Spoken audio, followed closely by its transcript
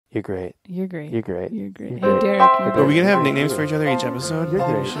You're great. You're great. You're great. You're great. You're Hey, great. Derek. Are we going to have nicknames for each other each episode? You're I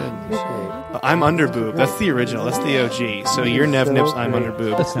think great. we should. You're great. I'm Underboob. That's the original. That's the OG. So you're Nev so Nips, I'm great.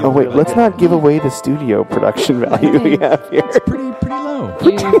 Underboob. Oh, wait, let's not give away the studio production value we have here. It's pretty low.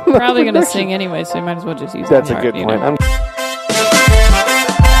 You're probably going to sing anyway, so you might as well just use That's that a good part, point. You know?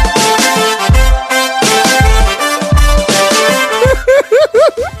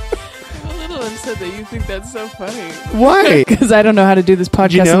 I'm a little upset that you think that's so funny. Why? Because I don't know how to do this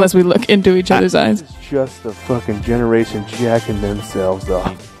podcast You know, unless we look into each other's eyes. It's just the fucking generation jacking themselves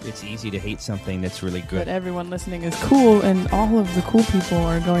off. It's easy to hate something that's really But good. everyone listening is cool, and all of the cool people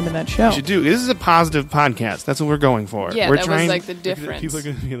are going to that show. You should do. This is a positive podcast. That's what we're going for. Yeah, we're that was like the difference. People are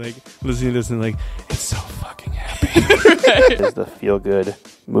going to be like listening to this and like, it's so fucking happy. Is the feel good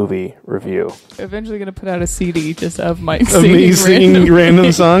movie review. Eventually going to put out a CD just of Mike Of me singing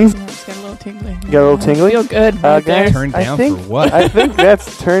random songs. Yeah, just got a little tingly. You got a little tingly? Feel good. Right there. Guys, Turned I down think- for what? I think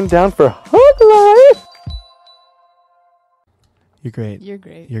that's turned down for Hug Life. You're great. You're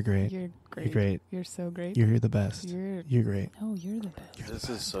great. You're great. You're great. You're great. You're so great. You're the best. You're You're great. no, you're the best. This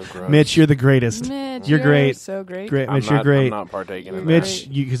is so gross. Mitch, you're the greatest. Mitch, You're great. So great. Great, I'm Mitch, not, you're great. I'm not partaking in You're that. Mitch,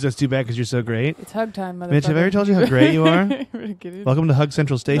 because that's too bad because you're so great. It's hug time, motherfucker. Mitch, have I ever told you how great you are? Get Welcome to Hug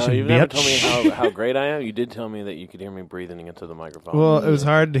Central No, Station, you've never bitch. told me how great I am. You did tell me that you could hear me breathing into the microphone. Well, it was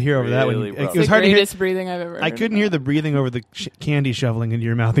hard to hear over that one. Really It rough. was the hard to hear. greatest breathing I've ever heard. I couldn't in hear my the breathing over the candy shoveling into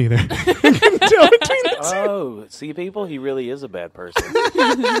your mouth either. I couldn't tell between the two. Oh, see, people, he really is a bad person.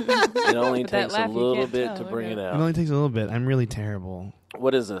 It only With that takes a laugh, you little can't bit tell, to bring okay. it It out. only takes a little bit. I'm really terrible.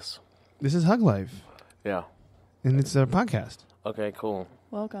 What is this? This is Hug Life, Yeah. and it's a podcast. Okay, cool.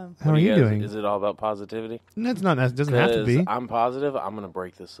 Welcome. How What are do you guys- doing? Is it all about positivity? That's not. It doesn't have to 'Cause be. I'm positive. I'm gonna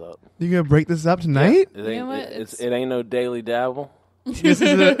break this up. You're gonna break this up tonight. It You ain't, know what? it ain't no daily dabble. This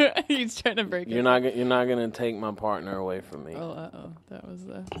is a. He's trying to break it. You're not gonna take my partner away from me. Oh, that was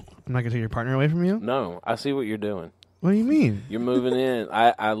the. I'm not gonna take your partner away from you. No, I see what you're doing. What do you mean? You're moving in.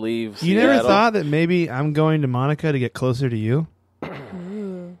 I leave. You never Seattle. thought that maybe I'm going to Monica to get closer to you?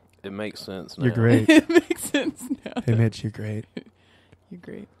 Ooh. It makes sense now. You're great. It makes sense now. Hey, Mitch, you're great. You're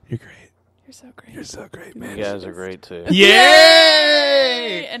great. You're great. You're so great. You're so great, You man. guys are great too.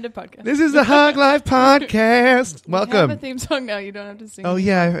 Yay! End of podcast. This is the Hug Life podcast. We have a Welcome. theme song now. You don't have to sing. Oh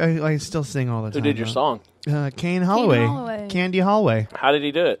yeah, I still sing all the Who time. did your though. song? Kane Holloway. Holloway. Candy Holloway. How did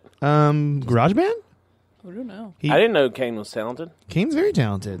he do it? GarageBand? I don't know. He- I didn't know Kane was talented. Kane's very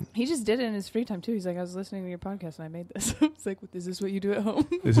talented. He just did it in his free time too. He's like, I was listening to your podcast and I made this. I was like, is this what you do at home?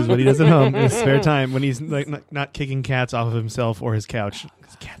 This is what he does at home in his spare time when he's like not kicking cats off of himself or his couch.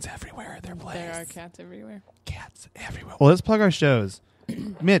 There's cats everywhere. They're There are placed. cats everywhere. Cats everywhere. Well, let's plug our shows.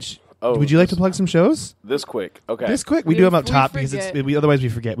 Mitch, Oh, would you like to plug some shows? this quick? Okay. This quick. We We- do them up we top because forget. otherwise we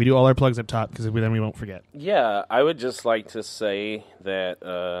forget. We do all our plugs up top because then we won't forget. Yeah, I would just like to say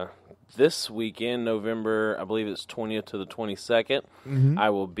that this weekend, November, I believe it's 20th to the 22nd, I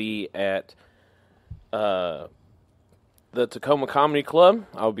will be at the Tacoma Comedy Club.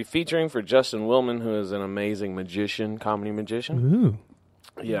 I will be featuring for Justin Willman, who is an amazing magician, comedy magician. Ooh.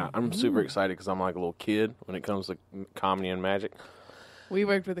 Yeah, I'm super excited because I'm like a little kid when it comes to comedy and magic. We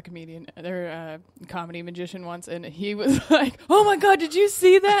worked with a comedian, comedy magician once, and he was like, "Oh my god, did you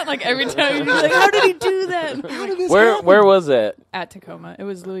see that?" Like every time he was like, "How did he do that?" How did this Where happen? where was that? At Tacoma, it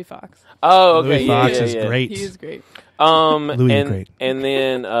was Louis Fox. Oh, okay. Louis yeah, Fox yeah, is yeah. great. He is great. Louis is and, great. And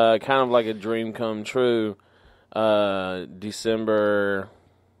then kind of like a dream come true, December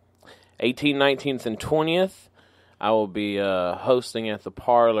 18th, 19th, and 20th, I will be hosting at the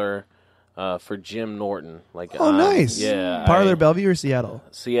Parlor for Jim Norton. Like, Oh, nice. Yeah. Parlor Bellevue or Seattle?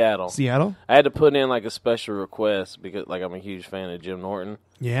 Seattle. Seattle? I had to put in like a special request because like I'm a huge fan of Jim Norton.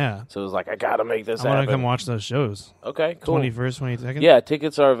 Yeah. So it was like, I got to make this I want happen. to come watch those shows. Okay, cool. 21st, 22nd? Yeah,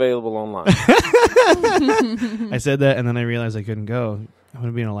 tickets are available online. I said that and then I realized I couldn't go. I'm going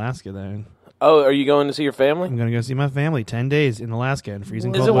to be in Alaska then. Oh, are you going to see your family? I'm going to go see my family 10 days in Alaska in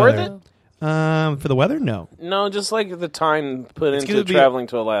freezing Is cold it worth weather. For the weather? No. No, just like the time put It's into gonna be- traveling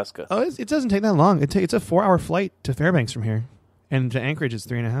to Alaska. Oh, it doesn't take that long. It's a 4-hour flight to Fairbanks from here. And to Anchorage, it's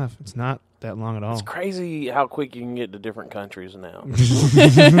 3.5. It's not that long at all. It's crazy how quick you can get to different countries now.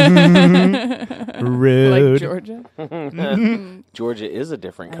 Rude. Like Georgia. Georgia is a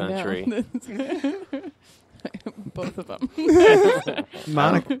different I know. country. Both of them.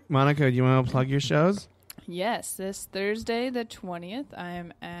 Monica, do you want to plug your shows? Yes, this Thursday, the 20th, I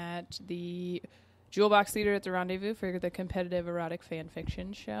am at the Jewel Box Theater at the Rendezvous for the Competitive Erotic Fan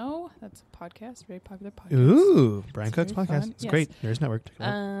Fiction Show. That's a podcast, very popular podcast. Ooh, Brian It's Cook's very podcast. fun. It's Yes. great. There's Network.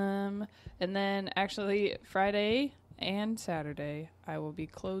 And then actually Friday and Saturday, I will be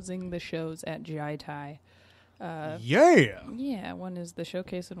closing the shows at GI Thai. Yeah, one is the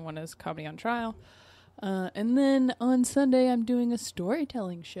showcase and one is Comedy on Trial. And then on Sunday, I'm doing a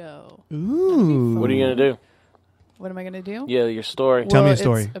storytelling show. Ooh. What are you going to do? What am I going to do? Yeah, your story. Tell me a it's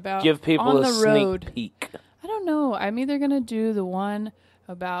story. About Give people on a the sneak road. peek. I don't know. I'm either going to do the one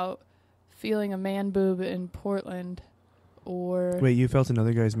about feeling a man boob in Portland or... Wait, you felt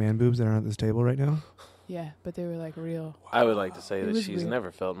another guy's man boobs that are at this table right now? Yeah, but they were like real. I would like to say It that was she's weird.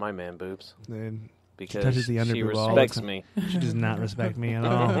 never felt my man boobs Then because touches the she underboob all the respects time. me. she does not respect me at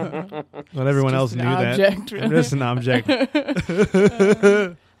all. Well, everyone else Just knew an that. object, I'm really. just an object.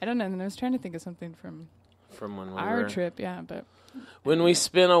 I don't know. And I was trying to think of something from From when we our were trip, yeah, but... when we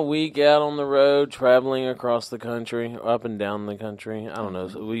spent a week out on the road traveling across the country, up and down the country. I don't know.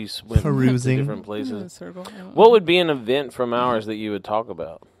 So we went Perusing. to different Yeah, places. circle. I don't What know. would be an event from ours that you would talk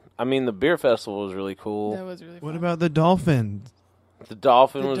about? I mean, the beer festival was really cool. That was really fun. What about the dolphin? The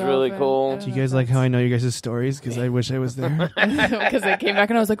dolphin The was really dolphin, cool. I Do don't you know guys if like how I that's- know you guys' stories? Because I wish I was there. Because I came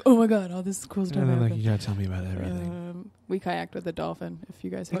back and I was like, oh my god, all this cool stuff And I'm like, happened. you gotta tell me about everything. We kayaked with a dolphin, if you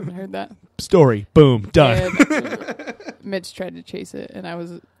guys haven't heard that. Story. Boom. Done. And Mitch tried to chase it, and I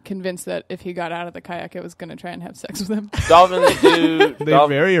was convinced that if he got out of the kayak, it was going to try and have sex with him. Dolphins do. They're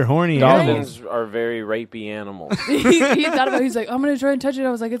very horny animals. Dolphins are very rapey animals. he thought about it. He's like, I'm going to try and touch it.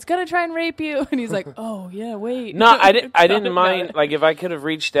 I was like, it's going to try and rape you. And he's like, oh, yeah, wait. No, I didn't. I Thought didn't about mind. it. Like if I could have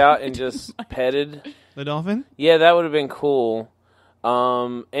reached out and just petted. The dolphin? Yeah, that would have been cool.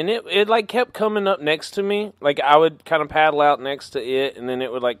 And it like kept coming up next to me. Like I would kind of paddle out next to it, and then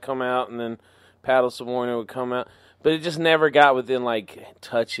it would like come out, and then paddle some more, and it would come out. But it just never got within like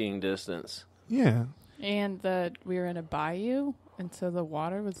touching distance. Yeah. And we were in a bayou, and so the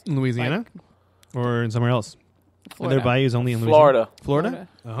water was In Louisiana? like, Or in somewhere else? Are Florida. there bayous only in Florida. Louisiana?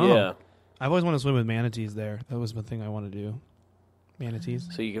 Florida? Oh. Yeah, I've always wanted to swim with manatees there. That was the thing I want to do. Manatees.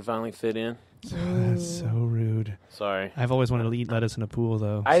 so you could finally fit in. That's so rude. Sorry, I've always wanted to eat lettuce in a pool,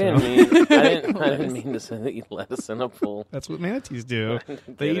 though. I so. didn't mean to say that you let us in a pool. That's what manatees do.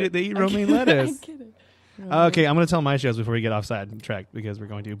 Get They eat it. it. They eat romaine lettuce. I get it. Okay, I'm going to tell my shows before we get off track because we're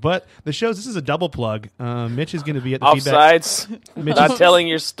going to. But the shows, this is a double plug. Mitch is going to be at the feedback. Offsides. Mitch, Not telling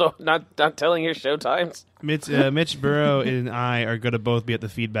your not telling your show times. Mitch Burrow and I are going to both be at the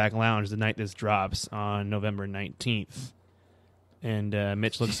Feedback Lounge the night this drops on November 19th. And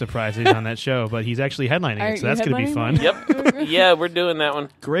Mitch looks surprised he's on that show, but he's actually headlining it, so that's going to be fun. Yep. Yeah, we're doing that one.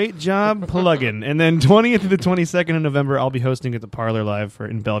 Great job plugging. And then 20th to the 22nd of November, I'll be hosting at the Parlor Live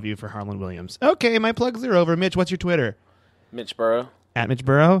in Bellevue for Harlan Williams. Okay, my plugs are over. Mitch, what's your Twitter? Mitch Burrow. At Mitch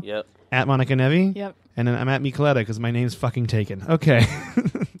Burrow? Yep. At Monica Nevi? Yep. And then I'm at Micoletta because my name's fucking taken. Okay.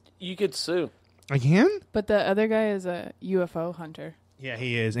 You could sue. I can? But the other guy is a UFO hunter. Yeah,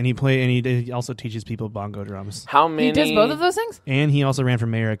 he is. And he also teaches people bongo drums. How many? He does both of those things? And he also ran for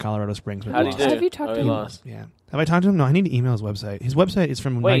mayor of Colorado Springs. But How he did he lost. do? Have you talked Oh, to he him? lost. Yeah. Have I talked to him? No, I need to email his website. His website is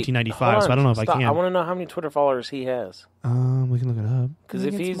from Wait, 1995, hold so I don't know if Stop. I can. I want to know how many Twitter followers he has. We can look it up. Because I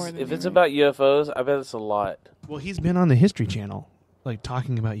if think it's more than if you, it's right? about UFOs, I bet it's a lot. Well, he's been on the History Channel, like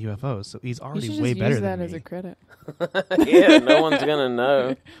talking about UFOs, so he's You already should way just better use that than as me. a credit. Yeah, no one's gonna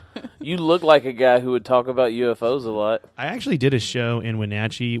know. You look like a guy who would talk about UFOs a lot. I actually did a show in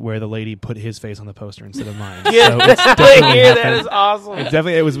Wenatchee where the lady put his face on the poster instead of mine. Yeah, So it's definitely that happened. is awesome.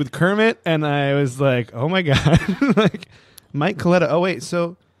 It was with Kermit, and I was like, oh my god, like Mike Coletta. Oh wait,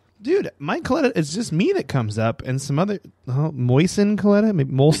 so dude, Mike Coletta, it's just me that comes up, and some other Moisen Coletta,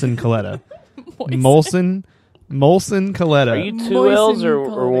 maybe Molson Coletta, Molson Coletta. Are you two L's or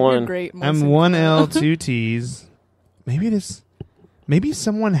You're one? great, I'm Molson one Coletta. L, two T's. Maybe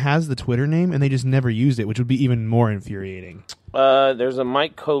someone has the Twitter name and they just never used it, which would be even more infuriating. There's a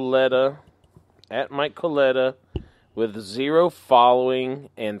Mike Coletta at Mike Coletta with 0 following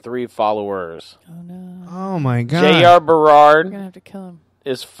and 3 followers. Oh, no. Oh my god. J.R. We're Berard going to have to kill him.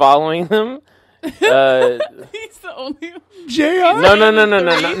 is following them. He's the only one. JR? No.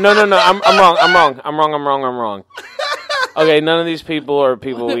 I'm wrong. Okay, none of these people are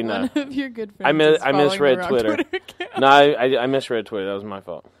people we know. One of your good friends is I following misread the wrong Twitter. account. No, I misread Twitter. That was my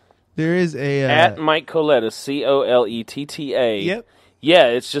fault. There is a At Mike Coletta, Coletta. Yep. Yeah,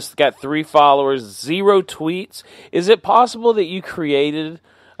 it's just got 3 followers, 0 tweets. Is it possible that you created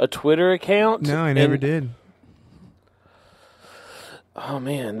a Twitter account? No, I never did. Oh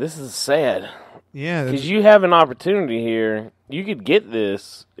man, this is sad. Yeah. Because you have an opportunity here. You could get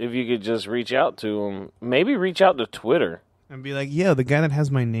this if you could just reach out to them. Maybe reach out to Twitter. And be like, yeah, the guy that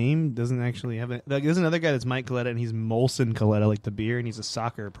has my name doesn't actually have it. Like, there's another guy that's Mike Coletta, and he's Molson Coletta, like the beer, and he's a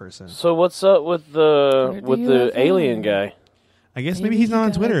soccer person. So what's up with Where the do you have alien him? guy? I guess Maybe maybe he's he not on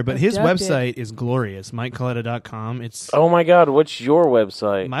got Twitter, but his abducted. website is glorious. MikeColetta.com. It's Oh my God, what's your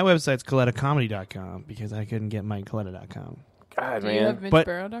website? my website's ColettaComedy.com because I couldn't get MikeColetta.com. God, Do you man. have But-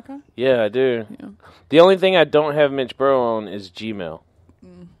 MitchBurrow.com? Yeah, I do. Yeah. The only thing I don't have Mitch Burrow on is Gmail.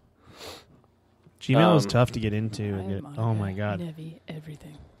 Gmail is tough to get into. I And get, am oh on my God,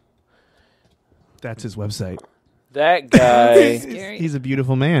 everything. that's his website. That guy, Scary. He's a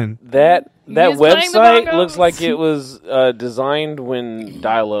beautiful man. that He's playing the website bongos. looks like it was designed when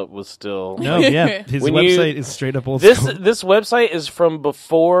dial-up was still. No, yeah, his When website is straight up old This school. this website is from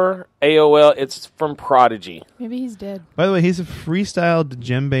before AOL. It's from Prodigy. Maybe he's dead. By the way, he's a freestyle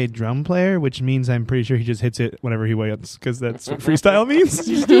djembe drum player, which means I'm pretty sure he just hits it whenever he wants, because that's what freestyle means.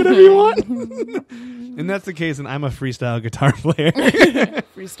 You just do whatever you want. And that's the case, and I'm a freestyle guitar player.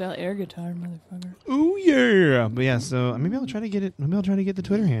 Freestyle air guitar, motherfucker. Ooh yeah! But yeah, so maybe I'll try to get it. Maybe I'll try to get the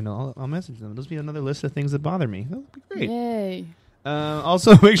Twitter handle. I'll message them. There'll be another list of things that bother me. That'll be great. Yay.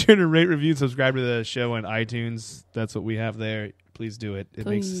 Also, make sure to rate, review, and subscribe to the show on iTunes. That's what we have there. Please do it. It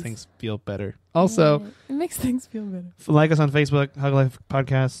makes Please. things feel better. Also, Yay. It makes things feel better. like us on Facebook, Hug Life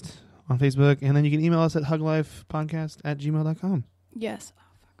Podcast on Facebook, and then you can email us at huglifepodcast@gmail.com. Yes.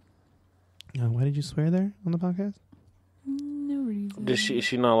 Why did you swear there on the podcast? No reason. Is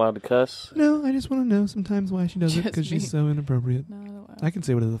she not allowed to cuss? No, I just want to know sometimes why she does it, Just because me. she's so inappropriate. No, no, no. I can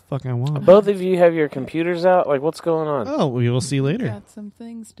say whatever the fuck I want. Both of you have your computers out. Like, what's going on? Oh, we will see later. Got some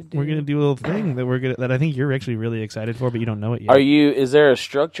things to do. We're gonna do a little thing that I think you're actually really excited for, but you don't know it yet. Are you? Is there a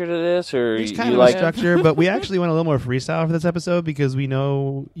structure to this, or There's you kind of like? a structure, but we actually went a little more freestyle for this episode because we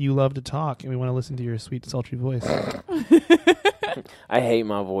know you love to talk and we want to listen to your sweet, sultry voice. I hate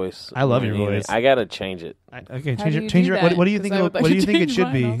my voice. I love your Anyway, voice. I gotta change it. Okay, How change do it. you Change do your. that? What do you think? 'Cause I would like What do you to think it change should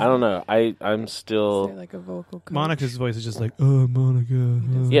mine be? also. I don't know. I'm Say still. like a vocal coach. Monica's voice is just like, oh, Monica.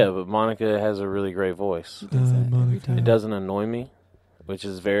 Yeah, but Monica has a really great voice. He does that every Monica. time. It doesn't annoy me, which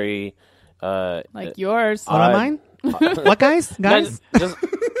is very. Like yours. What am mine? What guys? Guys? Just,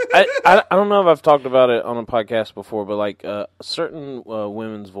 I don't know if I've talked about it on a podcast before, but like certain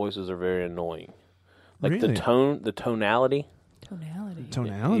women's voices are very annoying. Like Really? the tonality. Tonality.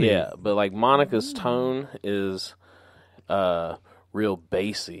 Tonality. Yeah, but like Monica's tone is real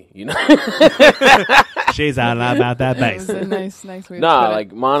bassy, you know. She's all about that That was bass. a nice way to Nah, put it.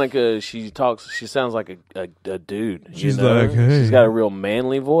 like Monica, she sounds like a dude. She's you know? like, hey. She's got a real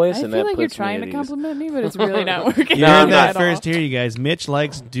manly voice, I and feel that like you're puts me trying at to ease. compliment me, but it's really not working. You No, heard I'm that not. first here, you guys. Mitch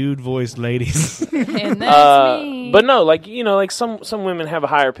likes dude voiced ladies. And that's me. But no, like like some women have a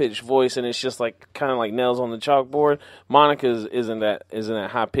higher pitched voice, and it's just like kind of like nails on the chalkboard. Monica's isn't that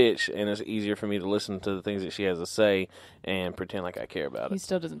high pitch, and it's easier for me to listen to the things that she has to say and pretend like I care about He it.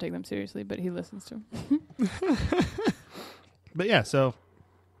 still doesn't take them seriously, but he listens to them. But yeah, so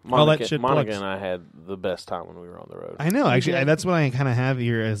all that shit Monica plugs. and I had the best time when we were on the road. I know. Actually, did. that's what I kind of have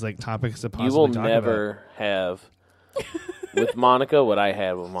here as like topics to possibly You will talk never have with Monica what I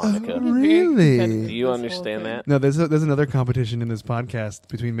had with Monica. Really? Do you understand that? No, there's another competition in this podcast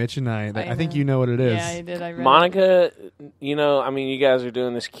between Mitch and I that I think know. you know what it is. Yeah, I did. I read Monica, I mean, you guys are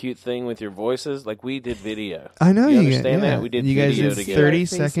doing this cute thing with your voices. Like, we did video. I know You you understand yeah. that? We did you guys video did together.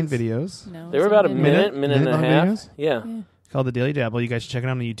 30-second videos No, They were it's about a not minute and a long half. videos? Yeah. Yeah. called The Daily Dabble. You guys should check it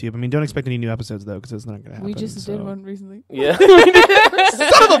out on YouTube. I mean, don't expect any new episodes though, because it's not going to happen. We just so. did one recently. Yeah.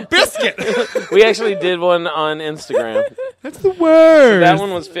 Son of a biscuit! We actually did one on Instagram. That's the worst. That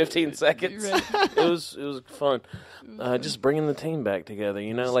one was 15 seconds. Right. It was fun. Just bringing the team back together.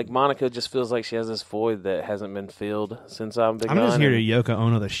 Like Monica just feels like she has this void that hasn't been filled since I've been I'm gone. just here to Yoko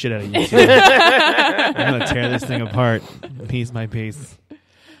Ono the shit out of YouTube. I'm going to tear this thing apart piece by piece.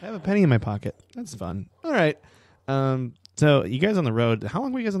 I have a penny in my pocket. That's fun. All right. So you guys on the road, how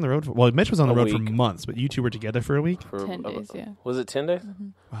long were you guys on the road for? Well, Mitch was on the A road for week. months, but you two were together for a week? For 10 days, yeah. Was it 10 days?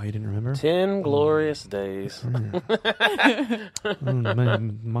 Wow, you didn't remember? 10 glorious days.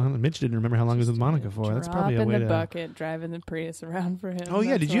 Mitch didn't remember how long he was with Monica for. That's probably a Drop way in the to... bucket, driving the Prius around for him. Oh,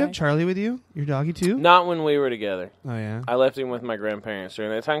 yeah. That's Did you why. have Charlie with you? Your doggy, too? Not when we were together. Oh, yeah. I left him with my grandparents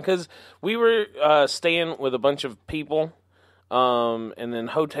during that time because we were staying with a bunch of people, and then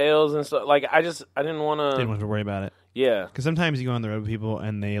hotels and stuff. Like I didn't want Didn't to. want to worry about it. Yeah. Because sometimes you go on the road with people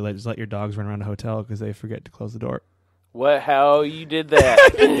and they just let your dogs run around a hotel because they forget to close the door. What? How you did that?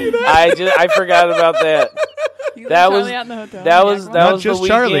 I forgot about that. You That left was- Charlie out in the hotel. That was Yeah, that Not was just the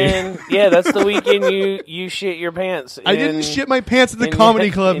Charlie. weekend. Yeah, that's the weekend you shit your pants. I didn't in- shit my pants at the in comedy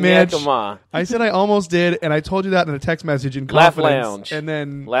Yak- club, in Mitch. Yakima. I said I almost did, and I told you that in a text message in Laugh confidence. Lounge. And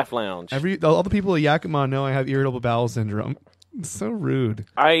then Laugh Lounge. all the people at Yakima know I have irritable bowel syndrome. It's so rude.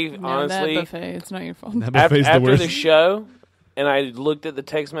 I No, honestly that buffet, it's not your fault. That after, buffet's the after worst. the show, and I looked at the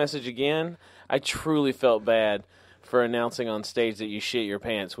text message again, I truly felt bad for announcing on stage that you shit your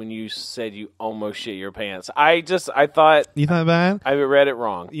pants when you said you almost shit your pants. I thought... You thought bad? I read it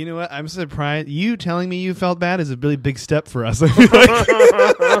wrong. You know what? I'm surprised. You telling me you felt bad is a really big step for us. I feel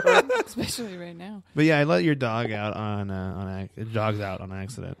like. Especially right now. But yeah, I let your dog out dog's out on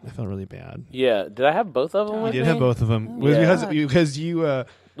accident. I felt really bad. Yeah. Did I have both of them with You me? did have both of them. Yeah. Because you...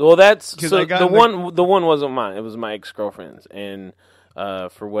 Well, that's... So I got the one wasn't mine. It was my ex-girlfriend's. And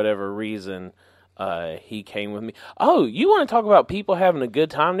for whatever reason... he came with me. Oh, you want to talk about people having a good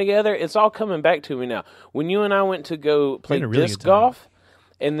time together? It's all coming back to me now. When you and I went to go play disc golf,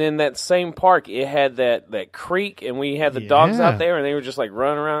 and then that same park, it had that creek, and we had the dogs out there, and they were just like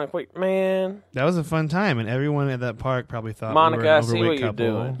running around. Like, wait, man, that was a fun time, and everyone at that park probably thought Monica, we were an I see what you're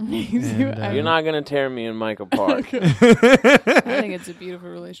doing. And, you're not going to tear me and Mike apart. I think it's a beautiful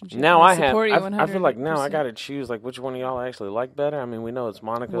relationship. Now I feel like 100%. now I got to choose like which one of y'all actually like better. I mean, we know it's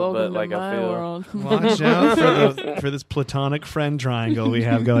Monica, Welcome but like to my I feel world. watch out for this platonic friend triangle we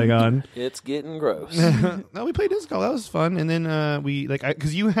have going on. it's getting gross. No, we played disc golf. That was fun, and then we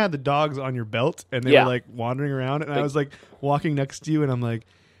because you had the dogs on your belt, and they were like wandering around, and I was like walking next to you, and I'm like,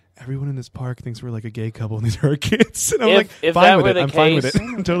 everyone in this park thinks we're like a gay couple, and these are our kids. And I'm like, fine with it. I'm fine with it.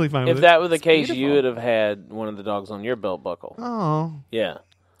 I'm totally fine with it. If that were the case, you would have had one of the dogs on your belt buckle. Oh, yeah,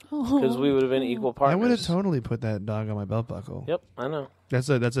 because we would have been equal partners. I would have totally put that dog on my belt buckle. Yep, I know. That's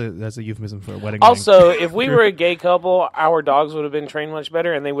a euphemism for a wedding. Also, if we were a gay couple, our dogs would have been trained much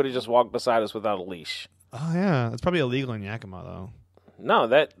better, and they would have just walked beside us without a leash. Oh yeah, that's probably illegal in Yakima though. No,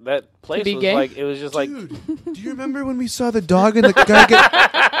 that place was gay? like, it was just Dude, do you remember when we saw the dog and the guy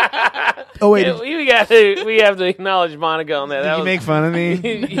get... Oh, wait. Yeah, we have to acknowledge Monica on that. Did you make fun of me?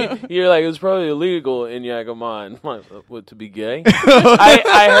 You're like, it was probably illegal in Yakima. What, to be gay?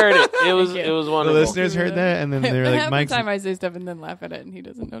 I heard it. It was wonderful. The listeners heard that, and then they were like, half Mike's... the time I say stuff and then laugh at it, and he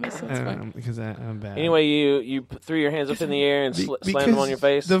doesn't notice, so it's fine. Because I'm bad. Anyway, you threw your hands up in the air and slammed them on your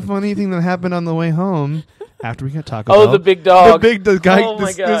face. The funny thing that happened on the way home... After we got Taco Bell. Oh, the big dog. The guy. Oh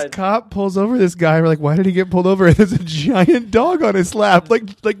my God. This cop pulls over this guy. We're like, why did he get pulled over? And there's a giant dog on his lap,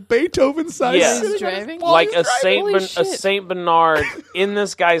 like Beethoven size. Yeah. He's driving? Like a Saint Bernard in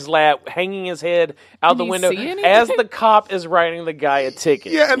this guy's lap, hanging his head out the window as the cop is writing the guy a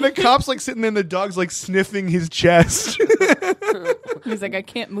ticket. Yeah, and the cop's like sitting there, and the dog's like sniffing his chest. He's like, I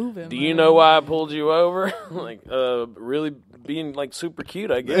can't move him. Do you know why I pulled you over? Like, really being like super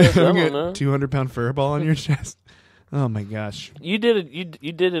cute, I guess. I don't know. 200-pound fur ball on your chest. Oh my gosh! You did it.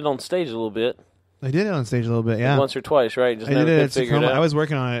 You did it on stage a little bit. I did it on stage a little bit. Yeah, once or twice, right? Just I never did it could figure it out. I was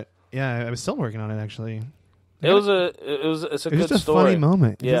working on it. Yeah, I was still working on it actually. It's a good just a story. funny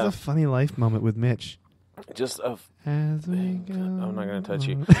moment. Yeah, it's a funny life moment with Mitch. Just as we go. I'm not gonna touch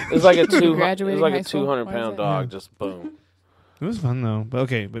you. It's like a 200-pound dog. Yeah. Just boom. It was fun though. But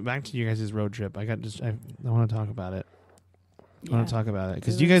okay, but back to you guys' road trip. I want to talk about it. I want to talk about it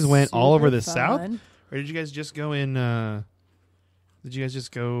because you guys went all over the South, or did you guys just go in? Did you guys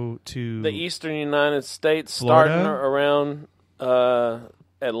just go to the eastern United States, Florida? Starting around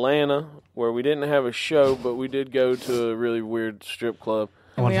Atlanta, where we didn't have a show, but we did go to a really weird strip club.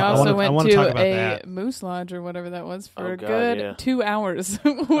 And we also went to a moose lodge or whatever that was for a good 2 hours.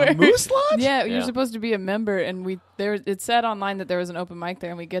 A moose lodge? Yeah, you're supposed to be a member, and it said online that there was an open mic there,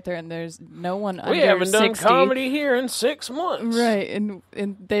 and we get there, and there's no one under 60. We haven't done comedy here in 6 months. Right, and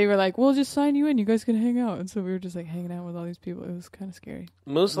they were like, we'll just sign you in. You guys can hang out. And so we were just like hanging out with all these people. It was kind of scary.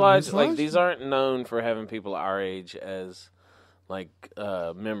 Moose lodge, like these aren't known for having people our age as like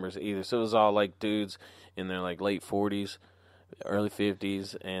members either. So it was all like dudes in their like late 40s. Early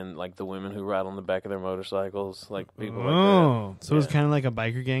 50s, and like the women who ride on the back of their motorcycles, like people like that. So it was kind of like a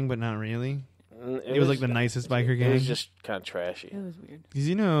biker gang, but not really. It was like the nicest biker gang. It was just kind of trashy. It was weird.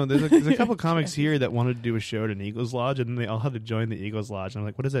 Because there's a couple comics here that wanted to do a show at an Eagles Lodge, and then they all had to join the Eagles Lodge. And I'm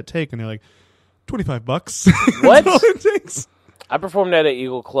like, what does that take? And they're like, $25. What? That's all it takes. I performed at an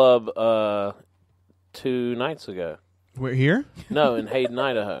Eagle Club 2 nights ago. We're here? No, in Hayden,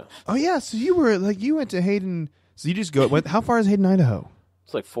 Idaho. Oh yeah, so you went to Hayden. So you just go. How far is Hayden, Idaho?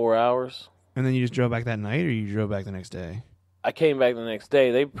 It's like 4 hours. And then you just drove back that night, or you drove back the next day? I came back the next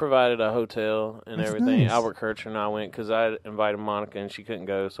day. They provided a hotel and everything. Nice. Albert Kircher and I went because I invited Monica and she couldn't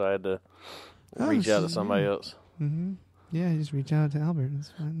go, so I had to reach out to somebody else. Mm-hmm. Yeah, just reach out to Albert.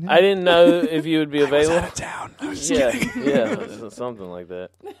 That's fine. Yeah. I didn't know if you would be available. I was out of town. I was just kidding. Yeah, something like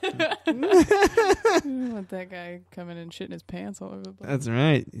that. I don't want that guy coming and shitting his pants all over the place. That's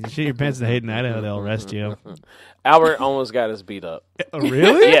right. You shit your pants in Hayden, Idaho, they'll arrest you. Albert almost got us beat up. Oh,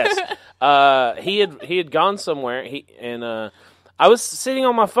 really? Yes. He had gone somewhere. I was sitting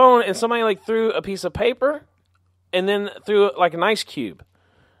on my phone and somebody like threw a piece of paper and then threw like an ice cube.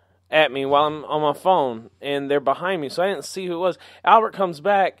 at me while I'm on my phone, and they're behind me, so I didn't see who it was. Albert comes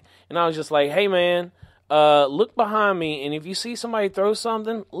back, and I was just like, hey, man, look behind me, and if you see somebody throw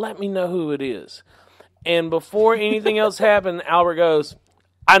something, let me know who it is. And before anything else happened, Albert goes,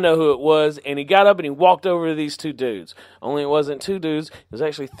 I know who it was, and he got up and he walked over to these two dudes. Only it wasn't two dudes, it was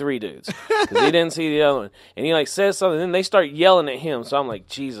actually three dudes, because he didn't see the other one. And he, like, says something, and then they start yelling at him, so I'm like,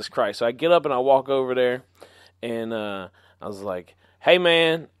 Jesus Christ. So I get up and I walk over there, and I was like, hey,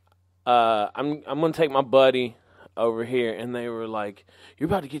 man, I'm going to take my buddy over here. And they were like, you're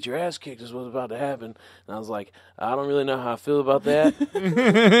about to get your ass kicked is what's about to happen. And I was like, I don't really know how I feel about that.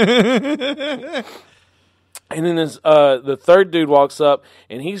 And then the third dude walks up,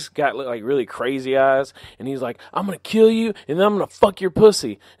 and he's got like really crazy eyes, and he's like, I'm going to kill you, and then I'm going to fuck your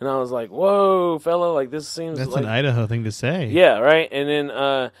pussy. And I was like, whoa, fella, like this seems That's like... an Idaho thing to say. Yeah, right? And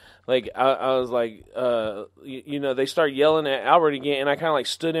then like I was like, they start yelling at Albert again, and I kind of like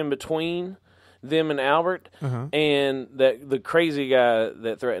stood in between them and Albert, and the crazy guy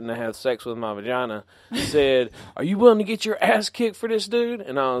that threatened to have sex with my vagina said, are you willing to get your ass kicked for this dude?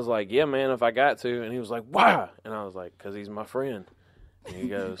 And I was like, yeah, man, if I got to. And he was like, why? And I was like, because he's my friend. And he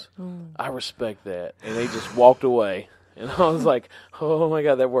goes, I respect that. And they just walked away. And I was like, oh, my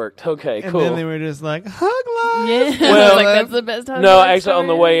God, that worked. Okay, cool. And then they were just like, hug life. Yeah. Well, like, that's the best hug No, life actually, on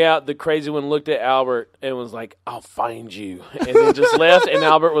the story. way out, the crazy one looked at Albert and was like, I'll find you. And then just left. And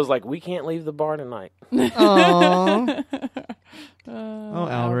Albert was like, we can't leave the bar tonight. Aww. Oh,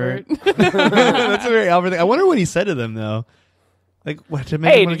 Albert. That's a very Albert thing. I wonder what he said to them, though. Like, what to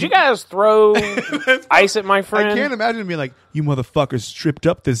make Hey, did you guys throw ice at my friend? I can't imagine him being like, you motherfuckers stripped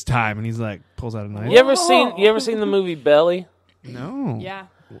up this time. And he's like, pulls out a knife. You ever seen the movie Belly? No. Yeah.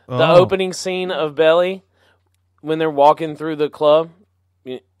 The opening scene of Belly when they're walking through the club.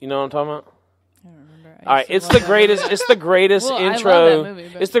 You know what I'm talking about? I don't remember. All right, it's the greatest. It's the greatest Well, I love intro. that movie,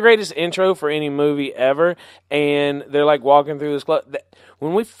 but- It's the greatest intro for any movie ever. And they're like walking through this club.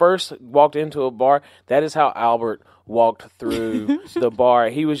 When we first walked into a bar, that is how Albert walked through the bar.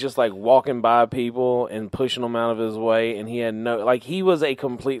 He was just like walking by people and pushing them out of his way, and he had he was a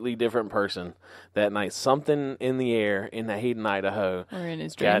completely different person that night. Something in the air in that heat in Idaho. Or in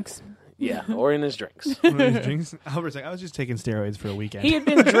his drinks. Yeah, or in his drinks. Albert's like, I was just taking steroids for a weekend. He had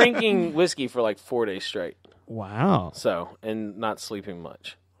been drinking whiskey for like 4 days straight. Wow. So, and not sleeping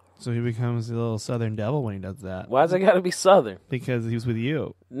much. So he becomes a little Southern devil when he does that. Why's it got to be Southern? Because he was with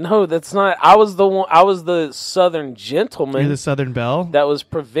you. No, that's not. I was the Southern gentleman. You're the Southern belle? That was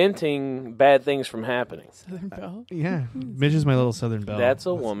preventing bad things from happening. Southern Belle. Yeah. Mitch is my little Southern belle. That's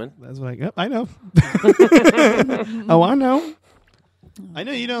a woman. That's what I know. Oh, I know. I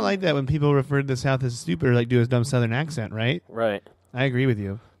know you don't like that when people refer to the South as stupid or like do a dumb Southern accent, right? Right. I agree with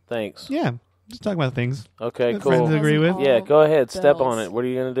you. Thanks. Yeah. Just talk about things. Okay, that cool. friends agree with. Yeah, go ahead. Step bells. on it. What are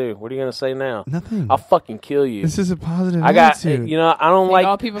you going to do? What are you going to say now? Nothing. I'll fucking kill you. This is a positive I got, attitude. I don't Think like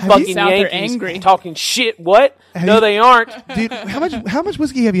all people from fucking the South are Yankees angry. talking shit. What? Have No, you- they aren't. Dude, how much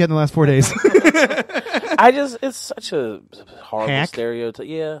whiskey have you had in the last 4 days? It's such a horrible Hack? stereotype.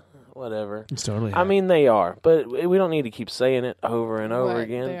 Yeah, whatever. It's totally. I mean, they are, but we don't need to keep saying it over and over What?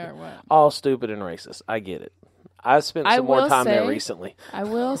 again. They are what? All stupid and racist. I get it. I spent I some more will time there say- recently. I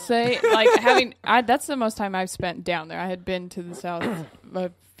will say, like, that's the most time I've spent down there. I had been to the South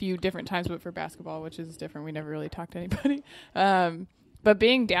a few different times, but for basketball, which is different. We never really talked to anybody. But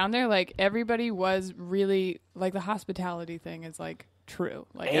being down there, like, everybody was really, like, the hospitality thing is, like, true.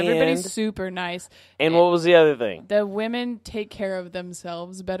 Like, everybody's super nice. And what was the other thing? The women take care of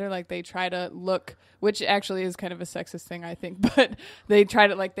themselves better. Like, they try to look, which actually is kind of a sexist thing, I think, but they try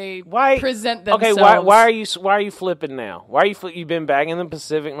to, like, present themselves. Okay, why are you flipping now? Why are you've been back in the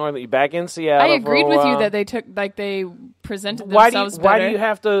Pacific Northwest, you back in Seattle? I agreed for a with you while. that they presented themselves better. Why do you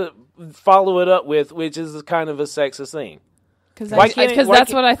have to follow it up with, which is kind of a sexist thing? Because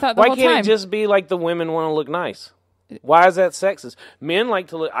that's what I thought the whole time. Why can't it just be like the women want to look nice? Why is that sexist? Men like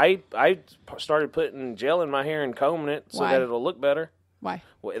to look. I started putting gel in my hair and combing it so Why? that it'll look better. Why?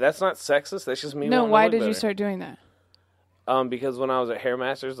 Well, that's not sexist. That's just me. No, wanting why to look did you better. start doing that? Because when I was at Hair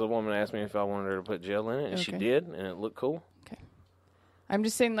Masters, the woman asked me if I wanted her to put gel in it, and she Okay. did, and it looked cool. I'm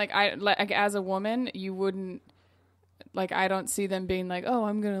just saying, like, as a woman, you wouldn't, like, I don't see them being like, oh,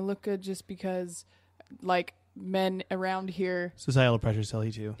 I'm gonna look good just because, like, men around here. Societal pressures tell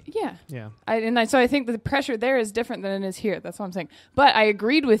you to. Yeah. Yeah. So I think the pressure there is different than it is here. That's what I'm saying. But I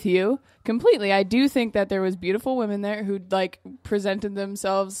agreed with you completely. I do think that there was beautiful women there who, like, presented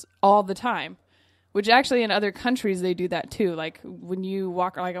themselves all the time, which actually in other countries they do that too. Like, when you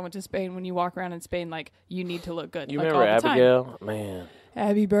walk, like, I went to Spain, when you walk around in Spain, like, you need to look good. You like, remember all the time. Abigail? Man.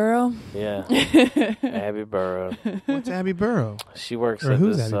 Abby Burrow. Yeah, Abby Burrow. What's Abby Burrow? She works Or at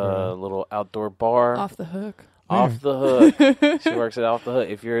who's this Abby Burrow? little outdoor bar. Off the Hook. Off the Hook. She works at Off the Hook.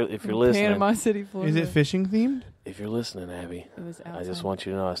 If you're listening, Panama City, Florida. Is it fishing themed? if you're listening, Abby, It was I just outside. want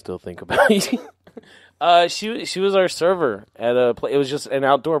you to know I still think about you. She was our server at a it was just an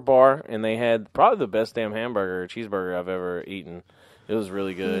outdoor bar, and they had probably the best damn hamburger or cheeseburger I've ever eaten. It was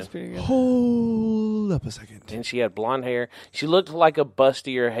really It good. was pretty good. Hold up a second. And she had blonde hair. She looked like a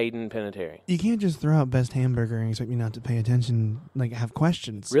bustier Hayden Panettiere. You can't just throw out best hamburger and expect me not to pay attention, like have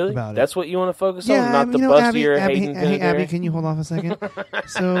questions Really? about it. That's what you want to focus yeah, on, not the Abby, bustier Abby, Hayden hey, Abby, Panettiere? can you hold off a second?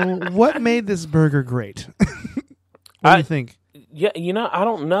 So, what made this burger great? What do you think? Yeah, I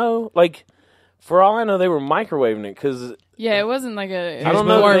don't know. Like, for all I know, they were microwaving it because Yeah, it wasn't like a I don't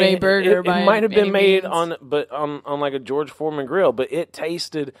know. gourmet burger. It by might have any been made means. on like a George Foreman grill, but it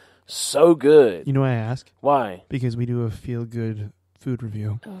tasted so good. You know why I ask? Why? Because we do a feel-good food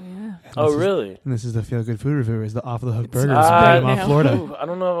review. Oh yeah. And Oh, this is- really? And this is the feel-good food review. Is the Off the Hook burgers Ah, from Panama, now. Florida. Ooh, I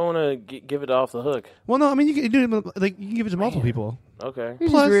don't know if I want to give it off the hook. Well, no, I mean you can do it, like you can give it to multiple people. Okay. We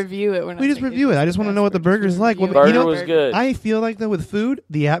Plus, just review it. we just review it. I just want to know what the burger's like. Well, Burger you know, was good. I feel like though with food,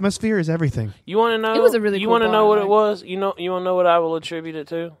 the atmosphere is everything. You want to know? It was a really You cool want to know bar, what it like- was? You want to know what I will attribute it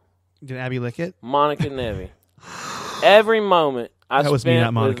to? Did Abby lick it? Monica Nevy. Every moment I That was me, spent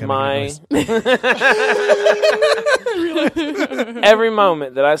not Monica, with my I every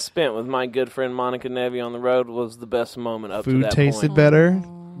moment that I spent with my good friend Monica Nevy on the road was the best moment up to Food that tasted point. better.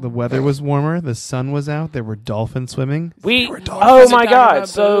 The weather was warmer. The sun was out. There were dolphins swimming. We were oh dolphins. my Talking god! about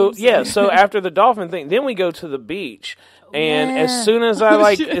So boobs. yeah, so after the dolphin thing, then we go to the beach, and Yeah. as soon as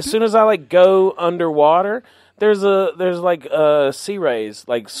I go underwater, there's sea rays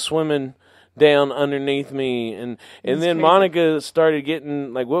like swimming down underneath me, and then crazy. Monica started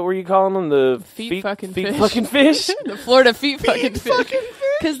getting like, what were you calling them? The Feet fucking fish. fucking fish. The Florida feet fucking fish.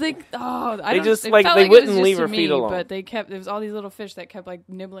 Because they just, it like, felt they it was wouldn't just leave to her me, feet alone. But there was all these little fish that kept like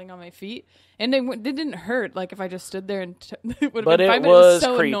nibbling on my feet, and they didn't hurt. Like if I just stood there and it would have But been it fine. But it was was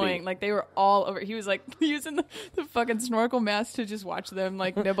so creepy. annoying. Like they were all over. He was like using the fucking snorkel mask to just watch them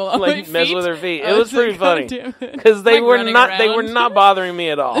like nibble on my Like feet. mess with her feet. It I was pretty like, funny "God damn it." because they Like were running not around. bothering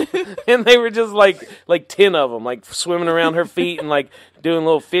me at all, and they were just like 10 of them like swimming around her feet and like doing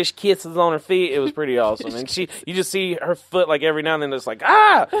little fish kisses on her feet. It was pretty awesome, and you just see her foot like every now and then just like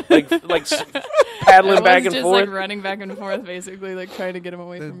paddling It back was and just forth. like running back and forth, basically like trying to get him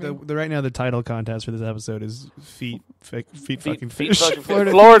away from me. The right now the title contest for this episode is feet fucking Feet fish. fucking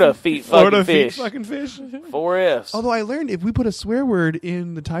Florida feet Florida fucking feet fish. fucking fish. 4 F's. Although I learned if we put a swear word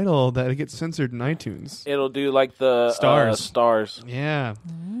in the title that it gets censored in iTunes. It'll do like the Stars. stars. Yeah.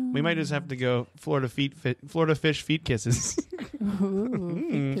 We might just have to go Florida fish feet kisses. Ooh,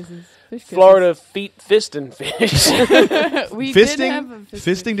 feet kisses. Fish kisses. Florida feet fisting fish. We did have a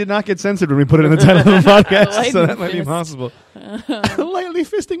Fisting did not get censored when we put it in the title of the podcast, so Lightning that might be fist. possible. Lightly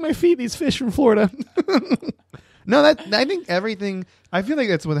fisting my feet, these fish from Florida. No, I think everything. I feel like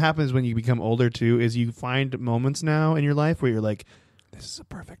that's what happens when you become older too. Is you find moments now in your life where you're like, "This is a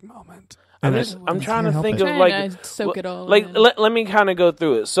perfect moment." I'm And trying to help think it. of Trying like to soak it all like in. let me kind of go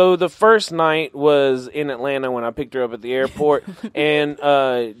through it. So the first night was in Atlanta when I picked her up at the airport, and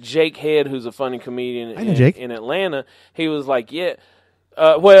Jake Head, who's a funny comedian I know Jake. in Atlanta, he was like, "Yeah."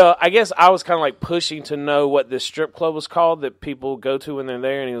 Well, I guess I was kind of like pushing to know what this strip club was called that people go to when they're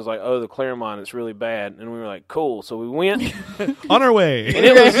there, and he was like, "Oh, the Claremont, it's really bad." And we were like, "Cool." So we went, On our way.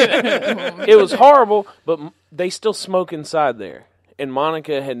 and it was horrible, but they still smoke inside there. And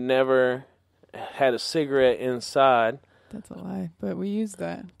Monica had never had a cigarette inside. That's a lie, but we used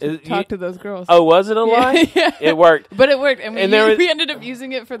that Is- to talk you- to those girls. Oh, was it a lie? Yeah. It worked. But it worked, and, And there was- we ended up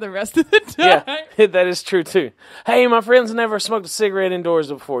using it for the rest of the time. Yeah, that is true too. Hey, my friend's never smoked a cigarette indoors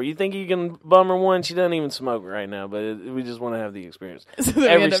before. You think you can bum her one? She doesn't even smoke right now, but we just want to have the experience. So then we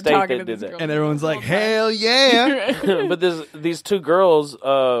Every end up state talking that to did these that. girls And everyone's the like, whole time. "Hell yeah!" But these two girls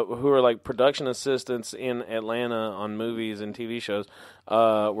who are like production assistants in Atlanta on movies and TV shows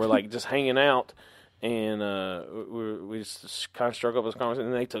were like just hanging out, and we just kind of struck up this conversation.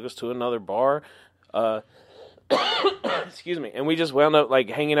 And they took us to another bar. Excuse me, and we just wound up like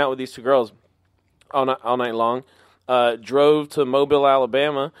hanging out with these two girls all night long. Drove to Mobile,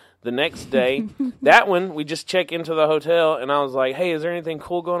 Alabama. The next day, that one, we just check into the hotel, and I was like, "Hey, is there anything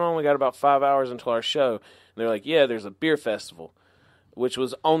cool going on? We got about 5 hours until our show." And they're like, "Yeah, there's a beer festival," which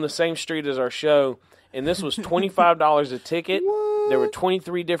was on the same street as our show, and this was $25 a ticket. There were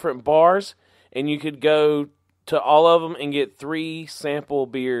 23 different bars, and you could go to all of them and get 3 sample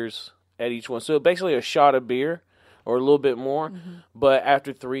beers at each one. So basically a shot of beer or a little bit more. But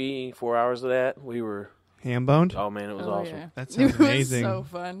after 3-4 hours of that, we were Ham boned. Oh man, it was awesome. Yeah. That sounds amazing. It was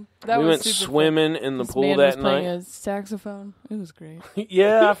so fun. That We was went super swimming in the This pool man that was playing night. a saxophone. It was great.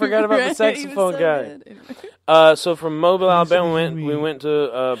 Yeah, I forgot about the Right? He was saxophone so guy. good. So from Mobile, Alabama, Sweet. we went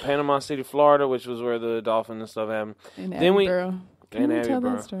to Panama City, Florida, which was where the dolphin and stuff happened. And Then we- Attenborough. Can and you tell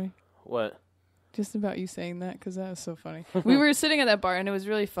Attenborough. that story? What? Just about you saying that, because that was so funny. We were sitting at that bar, and it was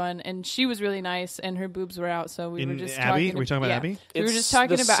really fun, and she was really nice, and her boobs were out, so we were just Abby? talking. Were we talking about yeah. Abby? We were just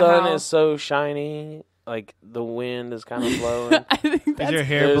talking the about sun how is so shiny, like the wind is kind of blowing. I think Is that's your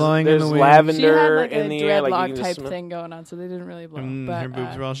hair blowing in there's the wind? she had lavender like in a the air, like you dreadlock can just type smell. thing going on, so they didn't really blow. And but her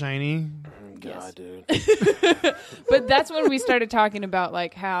boobs were all shiny. God, Yes. dude. But that's when we started talking about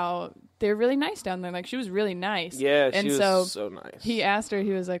like how they're really nice down there. Like she was really nice. Yeah, and she so was so nice. he asked her.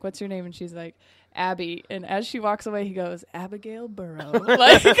 He was like, "What's your name?" And she's like, Abby. And as she walks away, he goes, Abigail Burrow.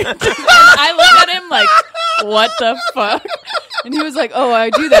 Like, and I look at him like, what the fuck? And he was like, oh, I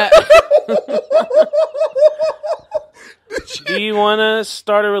do that. Do you want to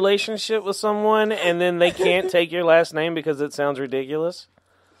start a relationship with someone and then they can't take your last name because it sounds ridiculous?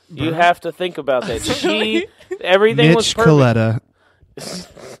 You have to think about that. Everything Mitch was perfect. Coletta.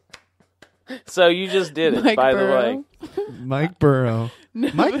 So you just did it, Mike by Burrow. the way. Mike Burrow.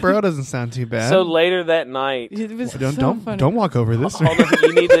 Mike Burrow doesn't sound too bad. So later that night, It was don't so don't funny. don't walk over this. hold on,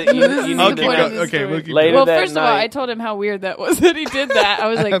 you need to. You This is need the to point know. of the okay, story. we'll keep Later Well, that first of all, night- I told him how weird that was that he did that. I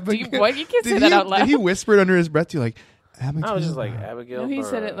was like, you can't say that out loud. Did he whisper it under his breath to you, like, Abigail? I was just like, Abigail No, he Burrow.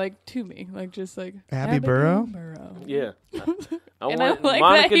 said it like to me, like just like Abby Abigail Burrow? Burrow. Yeah. And I like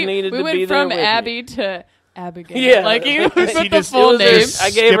Monica that needed we to went be there from with me. Abby to Abigail. Yeah. Like he put He the just- full It was name. just- I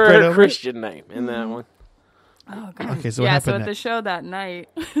gave Skip her right her over it? Christian name in that one. Oh god. Okay, so what yeah, happened so at the next? show that night,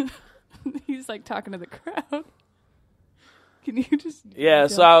 he's like talking to the crowd. Can you just? Yeah,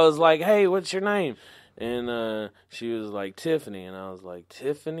 so I was like, hey, what's your name? And she was like, Tiffany. And I was like,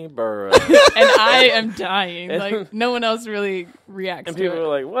 Tiffany Burrow. And I am dying. Like no one else really reacts And to people it. were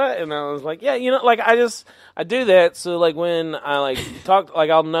like, what? And I was like, yeah, like, I do that. So, like, when I, like, talk, like,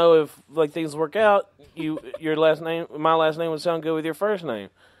 I'll know if, like, things work out, my last name would sound good with your first name.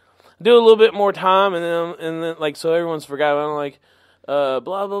 Do a little bit more time, and then, like, so everyone's forgot. I'm like, blah,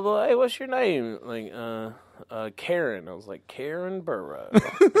 blah, blah. Hey, what's your name? Like, Karen. I was like, Karen Burrow.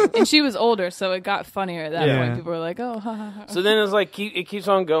 And she was older, so it got funnier at that Yeah. point. People were like, oh, ha, ha, ha. So then it's like it keeps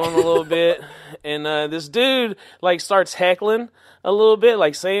on going a little bit, and this dude like starts heckling a little bit,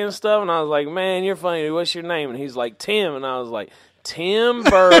 like saying stuff, and I was like, "Man, you're funny. What's your name?" And he's like, "Tim," and I was like, "Tim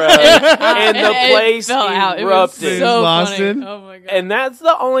Burrow," and the It place fell out. It was erupted. so Lost funny. it. Oh my god. And that's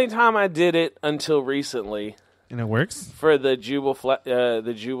the only time I did it until recently And it works? for the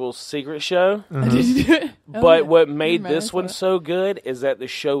Jubal Secret Show. Did you do it? Oh, But yeah. what made Remember, I this saw one it. so good is that the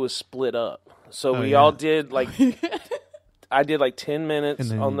show was split up. So Oh, we yeah. all did like I did like 10 minutes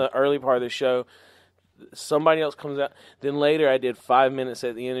And then- on the early part of the show. Somebody else comes out. Then later I did 5 minutes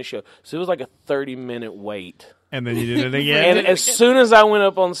at the end of the show. So it was like a 30-minute wait. And then you did it again? And as soon as I went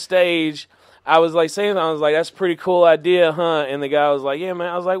up on stage, I was like saying, I was like, that's a pretty cool idea, huh? And the guy was like, yeah, man.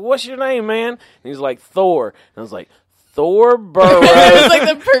 I was like, what's your name, man? And he's like, Thor. And I was like, Thor Burrow. It was like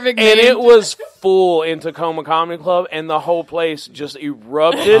the perfect name. And it was full in Tacoma Comedy Club, and the whole place just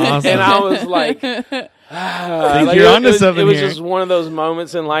erupted. Awesome. And I was like, think like, you're onto it was, something It was here. just one of those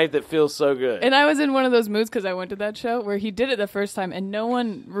moments in life that feels so good. And I was in one of those moods because I went to that show where he did it the first time and no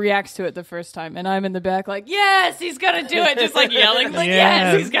one reacts to it the first time. And I'm in the back like, yes, he's going to do it. Just like yelling, like,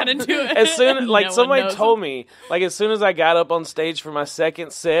 Yes. yes, he's going to do it. As soon like No one somebody knows told him. me, like as soon as I got up on stage for my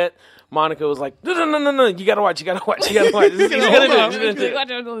second set, Monica was like, no, you gotta watch. He's gonna do it. He's gonna do it. Watch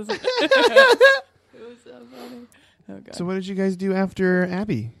out, listen. It was so funny. Oh, God. So what did you guys do after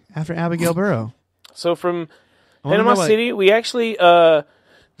Abby? After Abigail Burrow? So from I wanna Panama know, like- City, we actually there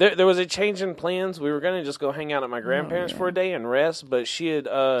was a change in plans. We were gonna just go hang out at my grandparents for a day and rest, but she had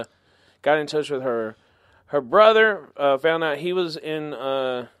got in touch with her brother. Found out he was in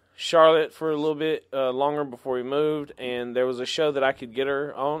Charlotte for a little bit longer before we moved, and there was a show that I could get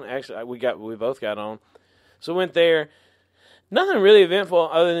her on. Actually, we both got on, so went there. Nothing really eventful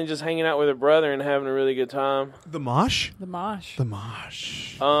other than just hanging out with her brother and having a really good time. The Mosh? The mosh. The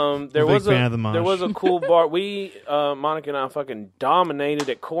Mosh. There I'm a was big fan of the Mosh. there was a cool bar. We Monica and I fucking dominated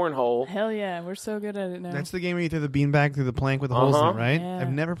at cornhole. Hell yeah, we're so good at it now. That's the game where you throw the beanbag through the plank with the holes in it, right? Yeah.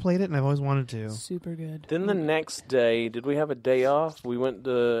 I've never played it, and I've always wanted to. super good. Then the next day, did we have a day off? We went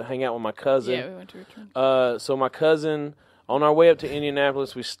to hang out with my cousin. Yeah, we went to Richmond. So my cousin, on our way up to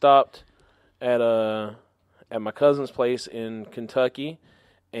Indianapolis, we stopped at my cousin's place in Kentucky,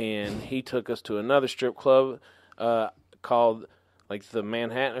 and he took us to another strip club called like the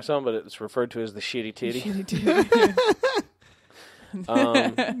Manhattan or something, but it's referred to as the Shitty Titty.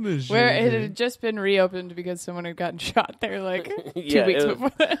 Where it had just been reopened because someone had gotten shot there like 2 weeks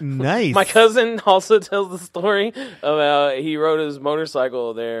before that. Nice. My cousin also tells the story about he rode his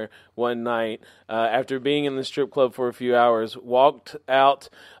motorcycle there one night after being in the strip club for a few hours, walked out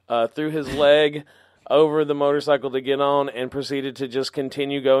threw his leg over the motorcycle to get on and proceeded to just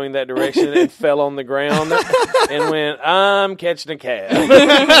continue going that direction and fell on the ground and went, I'm catching a cab.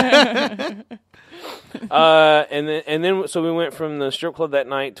 And then so we went from the strip club that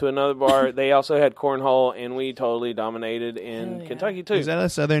night to another bar. They also had cornhole, and we totally dominated in Kentucky too. Is that a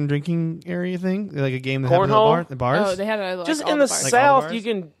southern drinking area thing? Like a game that happened Cornhole? at the bars? Oh, they had it like just all in the bars. South, bars?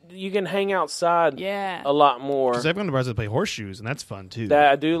 you can hang outside Yeah. a lot more. Because I've gone to bars that play horseshoes, and that's fun too.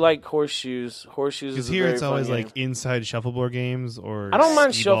 That I do like horseshoes. Horseshoes Because is a here very it's fun always game. like inside shuffleboard games or I don't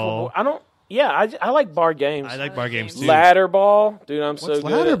mind skee-ball. shuffleboard. I don't. Yeah, I like bar games. I like bar games too. Ladder ball, dude. I'm so What's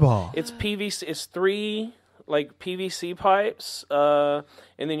good. ladder at- ball? It's PVC. It's 3 like PVC pipes, and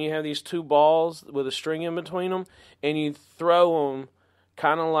then you have these 2 balls with a string in between them, and you throw them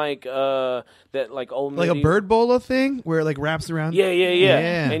kind of like that like old Like a medieval- bird bowler thing where it like wraps around. Yeah.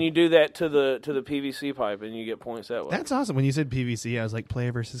 Yeah. And you do that to the PVC pipe, and you get points that way. That's awesome. When you said PVC, I was like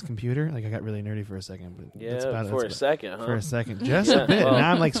player versus computer. Like I got really nerdy for a second. But that's about, for a that's second, about, huh? for a second, just a bit. Well-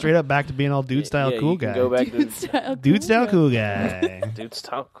 Now I'm like straight up back to being all dude style Yeah, cool you can guy. Go back Dude to style Dude style guy. cool guy. dude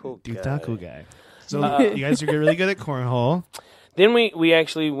style cool. Dude guy. style cool guy. So you guys are really good at cornhole. Then we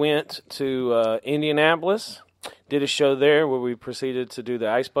actually went to Indianapolis, did a show there where we proceeded to do the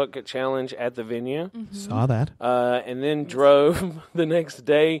ice bucket challenge at the venue, Saw that. and then drove the next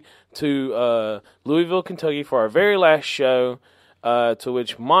day to Louisville, Kentucky for our very last show, to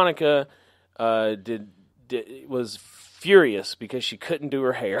which Monica was furious because she couldn't do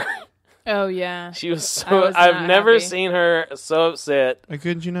her hair. Oh yeah. She was I so. was I've not never happy. seen her so upset. Why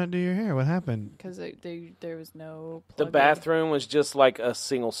couldn't you not do your hair? What happened? Because there was no The plug-in. bathroom was just like a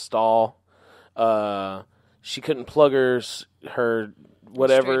single stall. She couldn't plug her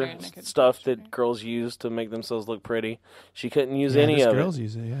whatever Straightener, and I couldn't stuff straighten that girls use to make themselves look pretty. She couldn't use Yeah, any just of girls it.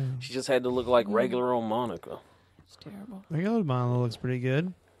 use it. Yeah. She just had to look like regular old Monica. It's terrible. My old model looks pretty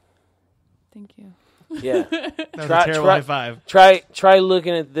good. Thank you. Yeah. That was Try- a terrible try- high five. Try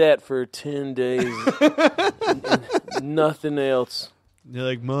looking at that for 10 days. Nothing else. You're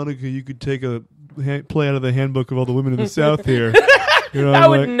like, Monica, you could take a play out of the handbook of all the women in the South here. You know, I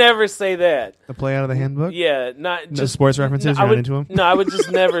would like, never say that. a play out of the handbook? Yeah, not No just sports references? I You're would, not into them? No, I would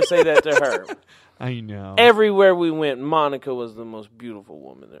just never say that to her. I know. Everywhere we went, Monica was the most beautiful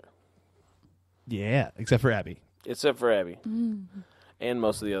woman there, Yeah, except for Abby. except for Abby and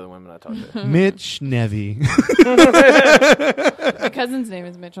most of the other women I talked to. Mitch Nevy. My cousin's name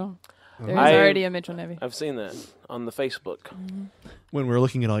is Mitchell. There's I- already a Mitchell Nevy. I've seen that on the Facebook. When we're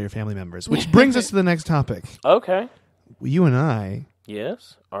looking at all your family members. Which brings us to the next topic. Okay. You and I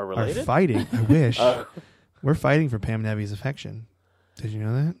Yes, are are related. fighting. I wish. Oh. We're fighting for Pam Nevy's affection. Did you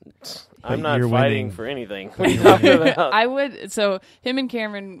know that? I'm But not you're fighting winning. for anything. But What are you you're talking winning. about? I would. So him and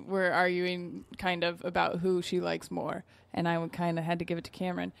Cameron were arguing kind of about who she likes more, and I would kind of had to give it to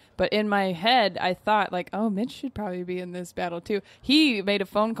Cameron. But in my head, I thought like, oh, Mitch should probably be in this battle too. He made a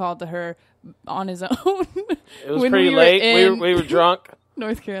phone call to her on his own. It was when pretty we were late. in We were drunk.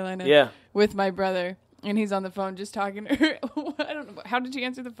 North Carolina. Yeah. With my brother, and he's on the phone just talking to her. I don't know. How did you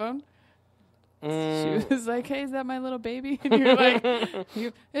answer the phone? Mm. She was like, "Hey, is that my little baby?" And you're like,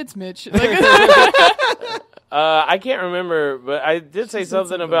 "It's Mitch." Like, I can't remember, but I did say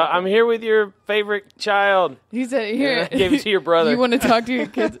something about, I'm here with your favorite child. he said, "Here, And I gave it to your brother. You want to talk to your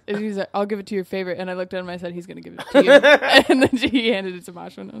kids?" And he's like, "I'll give it to your favorite." And I looked at him. I said, "He's going to give it to you." And then he handed it to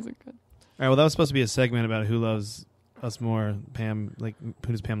Masha, and I was like, "Good." All right, well, that was supposed to be a segment about who loves us more. Pam, like,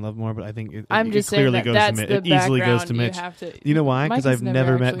 who does Pam love more? But I think it I'm just saying clearly that goes that's to Mitch. the It easily background goes to Mitch. You have to. You know why? Mike Because has I've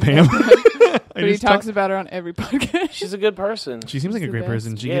never met actually Pam. But he talks about her on every podcast. She's a good person. She seems like a the great best.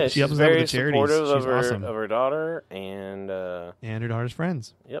 person. She She's helps us out very with the charities. supportive She's of her, awesome. of her daughter, and And her daughter's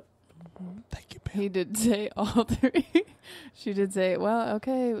friends. yep. Thank you, Pam. He did say all three. She did say, "Well,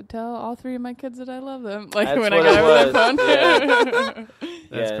 okay, tell all three of my kids that I love them." Like That's when I what got it over the was. phone.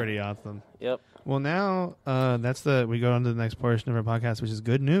 That's Yeah. pretty awesome. Yep. Well, now we go on to the next portion of our podcast, which is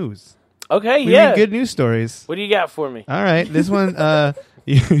good news. Okay, We yeah. read good news stories. What do you got for me? All right, this one,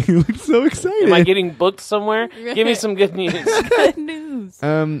 you look so excited. Am I getting booked somewhere? Give me some good news. Good news.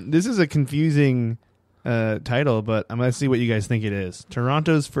 This is a confusing title, but I'm going to see what you guys think it is.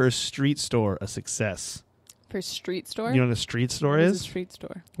 Toronto's first street store, a success. For street store? You know what a street store What is? a street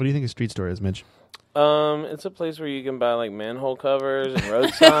store? What do you think a street store is, Mitch? It's a place where you can buy like manhole covers and road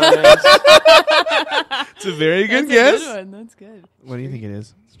signs. It's a very good That's guess. a good one. That's good. What do you think it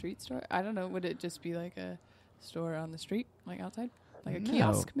is? Street store? I don't know. Would it just be like a store on the street, like outside? Like a No,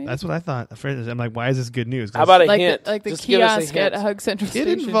 kiosk, maybe? that's what I thought. I'm like, why is this good news? 'Cause How about a like hint? the Just give us a kiosk at hint. Hug Central it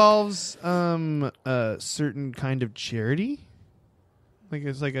Station. involves a certain kind of charity? Like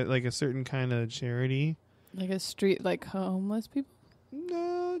it's like a certain kind of charity? Like a street, like homeless people? No. Do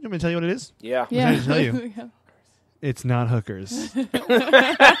you want me to tell you what it is? Yeah. trying to tell you. Yeah. It's not hookers.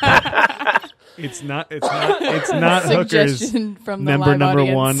 It's not hookers. Suggestion from the Member live number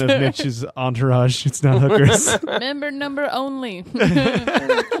audience. one of Mitch's entourage. It's not hookers. Member number only.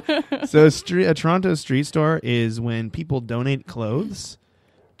 So a Toronto street store is when people donate clothes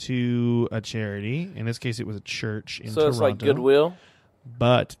to a charity. In this case, it was a church in So Toronto. it's like Goodwill.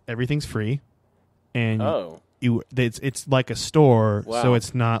 But everything's free, and Oh. it's like a store. Wow. So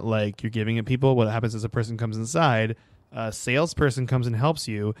it's not like you're giving it people. What happens is a person comes inside, a salesperson comes and helps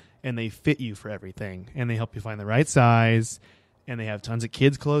you, and they fit you for everything, and they help you find the right size, and they have tons of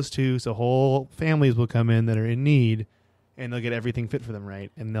kids close too. So whole families will come in that are in need. And they'll get everything fit for them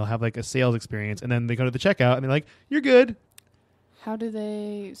right. And they'll have like a sales experience. And then they go to the checkout and they're like, you're good. How do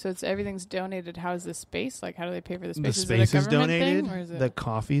they? So it's everything's donated. How is the space? Like, how do they pay for the space? The Is space it a is government donated. thing, or is it? The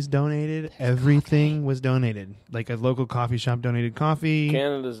coffee's donated. Everything was donated. Like a local coffee shop donated coffee.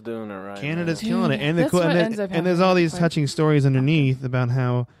 Canada's doing it right. Canada's now. killing it. And, That's what ends up and there's happening. all these Like- touching stories underneath about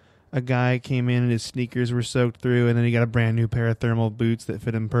how a guy came in and his sneakers were soaked through, and then he got a brand new pair of thermal boots that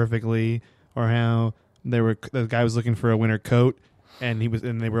fit him perfectly. Or how the guy was looking for a winter coat. And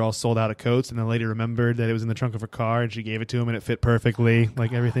they were all sold out of coats, and the lady remembered that it was in the trunk of her car, and she gave it to him, and it fit perfectly.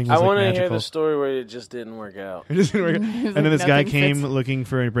 Like everything was I like want to hear magical. the story where it just didn't work out. It just didn't work. It's And then like this guy nothing came fits. looking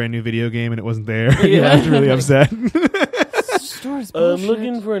for a brand new video game, and it wasn't there. He Yeah. was really upset. Store's I'm bullshit.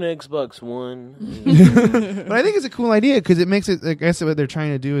 looking for an Xbox One. But I think it's a cool idea because it makes it. I guess what they're trying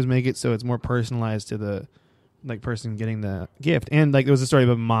to do is make it so it's more personalized to the person getting the gift. And like there was a story of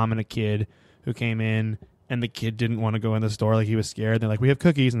a mom and a kid who came in. And the kid didn't want to go in the store, like he was scared. They're like, "We have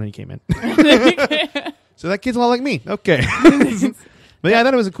cookies," and then he came in. So that kid's a lot like me. Okay, but yeah, I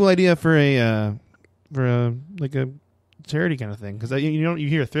thought it was a cool idea for a like a charity kind of thing because you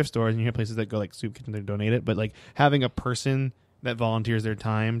hear thrift stores and you hear places that go like soup kitchen to donate it, but like having a person that volunteers their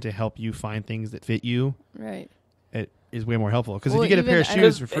time to help you find things that fit you, Right. it is way more helpful. Because Well, if you get a pair of even-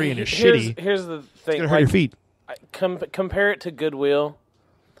 shoes for free and they're shitty, Here's the it's thing. gonna hurt your feet. Compare it to Goodwill.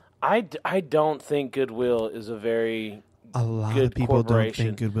 I don't think Goodwill is a very A lot good of people don't corporation.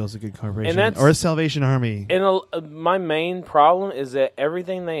 think Goodwill's a good corporation, And that's- or a Salvation Army. And my main problem is that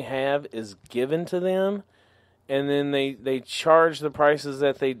everything they have is given to them, and then they charge the prices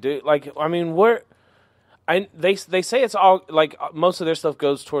that they do. Like, I mean, they say it's all like most of their stuff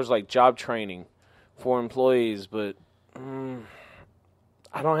goes towards like job training for employees, but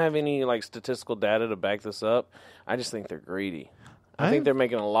I don't have any like statistical data to back this up. I just think they're greedy. I think they're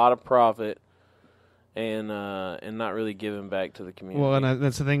making a lot of profit and not really giving back to the community. Well, and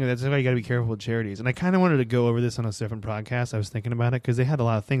that's the thing. That's why you got to be careful with charities. And I kind of wanted to go over this on a different podcast. I was thinking about it because they had a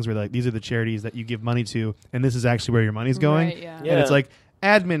lot of things where like these are the charities that you give money to, and this is actually where your money's going. Right, yeah. Yeah. And it's like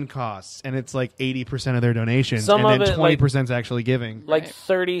admin costs, and it's like 80% of their donations, Some and of then it, like- 20% is actually giving. like Right.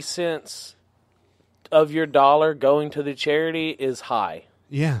 30 cents of your dollar going to the charity is high.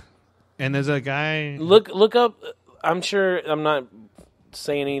 Yeah. And there's a guy. Look up. I'm sure I'm not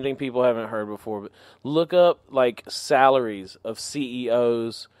saying anything people haven't heard before, but look up like salaries of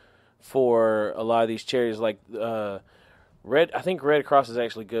CEOs for a lot of these charities. Like I think Red Cross is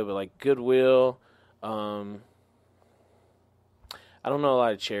actually good, but like Goodwill. I don't know a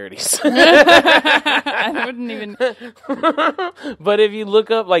lot of charities. I wouldn't even. But if you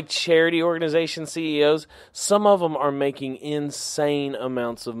look up like charity organization CEOs, some of them are making insane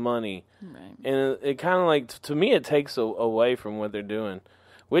amounts of money. Right. And it kind of like, to me, it takes away from what they're doing,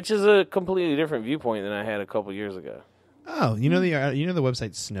 which is a completely different viewpoint than I had a couple years ago. Oh, you know the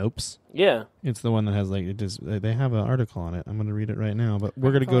website Snopes? Yeah. It's the one that has like they have an article on it. I'm going to read it right now, but we're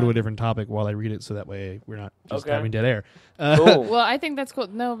going to go to a different topic while I read it, so that way we're not just Okay. having dead air. Cool. Well, I think that's cool.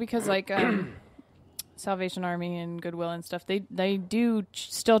 No, because like Salvation Army and Goodwill and stuff, they do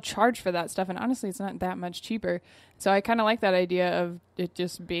still charge for that stuff, and honestly, it's not that much cheaper. So I kind of like that idea of it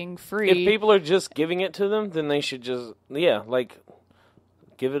just being free. If people are just giving it to them, then they should just, like,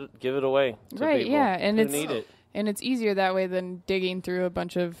 give it away to Right, people yeah, and who it's need it. And it's easier that way than digging through a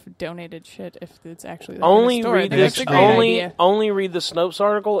bunch of donated shit if it's actually like Only in a store. read I think this. that's a great idea. Only read the Snopes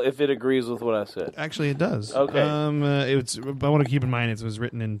article if it agrees with what I said. Actually, it does. Okay. I want to keep in mind it was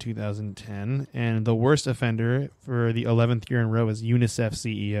written in 2010, and the worst offender for the 11th year in a row is UNICEF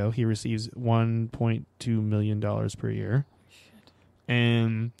CEO. He receives $1.2 million per year,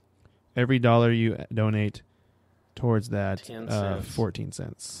 and every dollar you donate towards that 10 cents. 14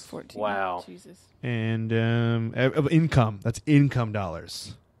 cents. 14. Wow. Jesus. And of income. That's income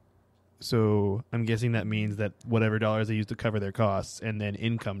dollars. So I'm guessing that means that whatever dollars they use to cover their costs, and then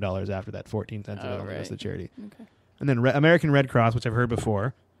income dollars after that 14 cents of it goes to charity. Okay. And then American Red Cross, which I've heard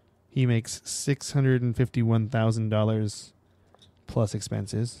before, he makes $651,000 plus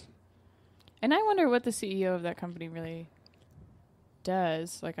expenses. And I wonder what the CEO of that company really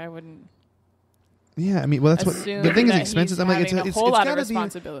does. Like, I wouldn't. Yeah, I mean, well, that's what assume the thing is. that Expenses. he's I'm like, having it's a whole lot of gotta be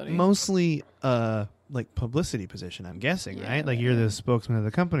responsibility. mostly like publicity position. I'm guessing, Yeah, right? Like you're the spokesman of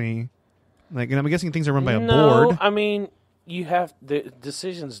the company. Like, and I'm guessing things are run by a No, board. I mean, the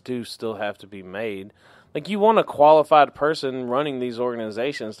decisions do still have to be made. Like, you want a qualified person running these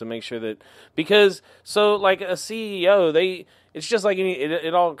organizations to make sure that, because, so, like, a CEO, it's just like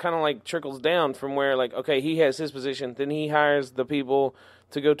it all kind of, like, trickles down from where, like, okay, he has his position, then he hires the people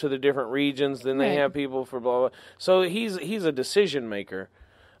to go to the different regions, then they have people for blah, blah. So he's a decision maker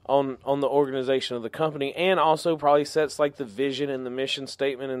on the organization of the company, and also probably sets, like, the vision and the mission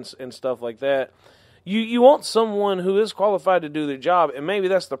statement and stuff like that. You want someone who is qualified to do their job, and maybe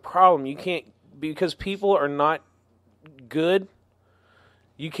that's the problem. You can't, because people are not good,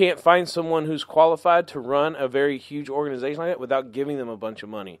 you can't find someone who's qualified to run a very huge organization like that without giving them a bunch of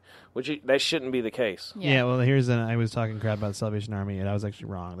money, that shouldn't be the case. Yeah, well, I was talking crap about the Salvation Army, and I was actually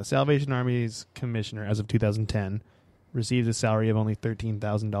wrong. The Salvation Army's commissioner, as of 2010, received a salary of only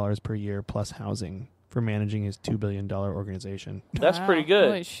 $13,000 per year plus housing for managing his $2 billion organization. That's pretty good.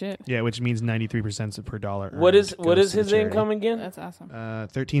 Holy shit. Yeah, which means 93% per dollar. What is goes to his the charity. income again? That's awesome.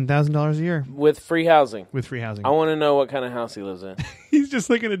 $13,000 a year With free housing. with free housing. I want to know what kind of house he lives in. He's just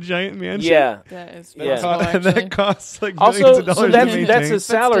like in a giant mansion. Yeah. That is Yeah. possible, And actually. that costs like millions Also, of dollars so to that's maintain. his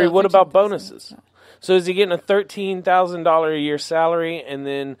salary. still, What about 15,000. bonuses? So is he getting a $13,000 a year salary and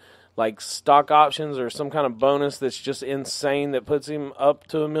then like stock options or some kind of bonus that's just insane that puts him up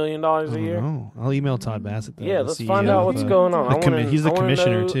to $1 million a year? No, I'll email Todd Bassett. The Let's CEO find out of, what's going on. he's the I wanna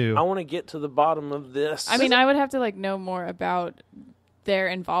commissioner know- too. I want to get to the bottom of this. I mean, I would have to like know more about their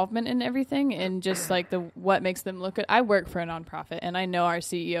involvement in everything and just like what makes them look good. I work for a nonprofit, and I know our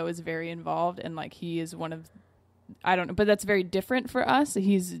CEO is very involved, and like he is one of, I don't know, but that's very different for us.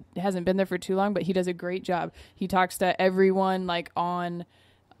 Hasn't been there for too long, but he does a great job. He talks to everyone like on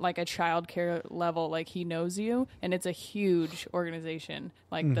like a child care level, like he knows you, and it's a huge organization,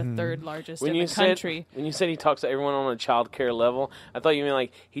 like the third largest in the country. When you said he talks to everyone on a child care level, I thought you meant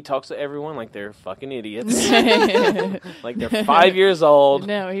like he talks to everyone like they're fucking idiots. Like they're 5 years old.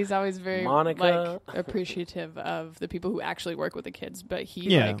 No, he's always very Monica. like appreciative of the people who actually work with the kids, but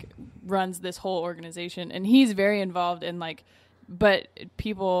he like runs this whole organization, and he's very involved in like, but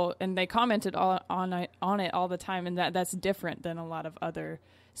people, and they commented on it all the time, and that's different than a lot of other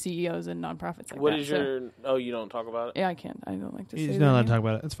CEOs and nonprofits like What that. is your? Oh, you don't talk about it. Yeah, I can't. I don't like to say He's their not allowed to name. talk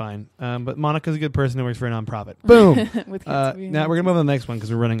about it. It's fine. But Monica's a good person who works for a nonprofit. Boom. With kids Now we're gonna move on to the next one because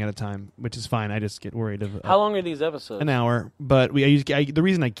we're running out of time, which is fine. I just get worried of How long are these episodes? an hour. But the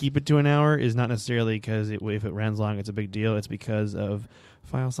reason I keep it to an hour is not necessarily because if it runs long, it's a big deal. It's because of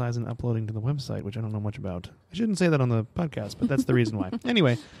file size and uploading to the website, which I don't know much about. I shouldn't say that on the podcast, but that's the reason why.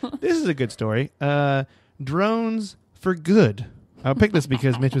 Anyway, this is a good story. Drones for good. I picked this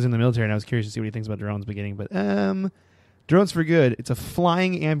because Mitch was in the military, and I was curious to see what he thinks about drones beginning. But drones for good. It's a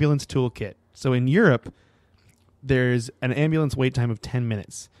flying ambulance toolkit. So in Europe, there's an ambulance wait time of 10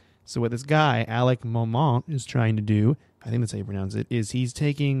 minutes. So what this guy, Alec Momont, is trying to do, I think that's how you pronounce it, is he's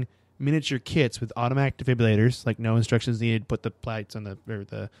taking miniature kits with automatic defibrillators, like no instructions needed, put the plates on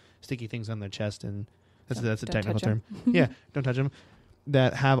the sticky things on their chest, and that's a technical touch 'em. term. Yeah, don't touch them.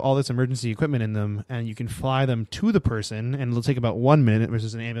 That have all this emergency equipment in them, and you can fly them to the person, and it'll take about 1 minute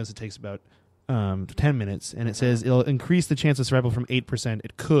versus an ambulance that takes about 10 minutes. And it says it'll increase the chance of survival from 8%,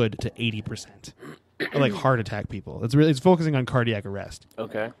 it could, to 80%. Like heart attack people. It's focusing on cardiac arrest.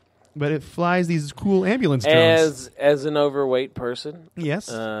 Okay. But it flies these cool ambulance drones. As an overweight person, Yes.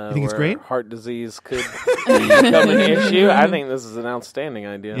 You think it's where great? Heart disease could become an issue. I think this is an outstanding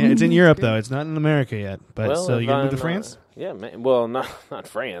idea. Yeah, it's in Europe though. It's not in America yet. But Well, so if you're gonna move I'm, to France? Yeah, man. Well, not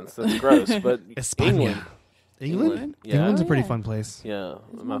France. That's gross. But España. England. England? Yeah. England's a Oh, pretty yeah. fun place. Yeah,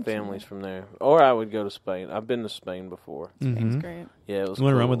 my family's from there. Or I would go to Spain. I've been to Spain before. Spain's Mhm. great. Yeah, it was You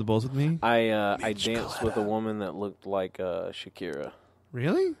want to cool. run with the bulls with me? I danced with a woman that looked like Shakira.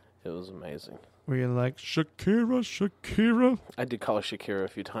 Really? It was amazing. Were you like Shakira, Shakira? I did call her Shakira a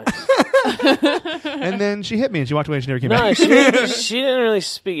few times. And then she hit me and she walked away and she never came No, back. she didn't really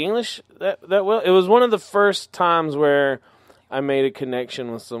speak English that well. It was one of the first times where I made a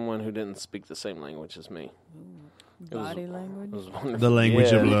connection with someone who didn't speak the same language as me. Body language. It was wonderful. The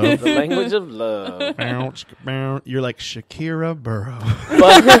language of love. The language of love. Bounce, bounce. You're like Shakira Burrow.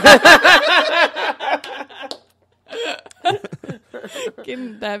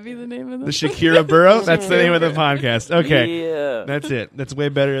 Can that be the name of The the Shakira Burrow? That's the name of the podcast. Okay. Yeah. That's it. That's way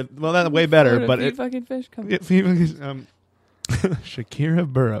better. Well, not way better, but it, fucking fish come. Shakira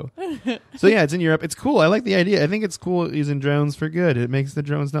Burrow. So yeah, it's in Europe. It's cool. I like the idea. I think it's cool using drones for good. It makes the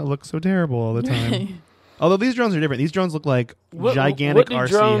drones not look so terrible all the time. Although these drones are different. These drones look like gigantic what RC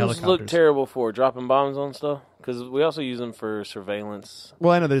do drones helicopters. look terrible for? Dropping bombs on stuff? Because we also use them for surveillance.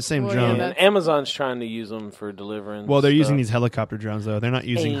 Well, I know they're the same Well, drone. yeah, And Amazon's trying to use them for delivering. Well, they're stuff. using these helicopter drones though. They're not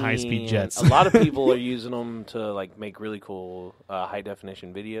using high-speed And jets. A lot of people are using them to like make really cool high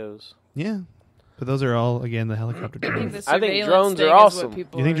definition videos. Yeah, but those are all again the helicopter drones. I think drones are awesome. You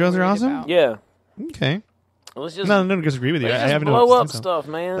think drones are awesome? Yeah. Okay. Let's just No, I don't disagree with you. I let's just haven't blow up so. stuff,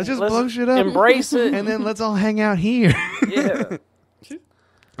 man. Let's just blow shit up. Embrace it. And then let's all hang out here. Yeah.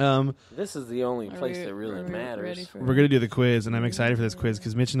 Um, This is the only place that really matters. we're gonna do the quiz, and I'm excited for this quiz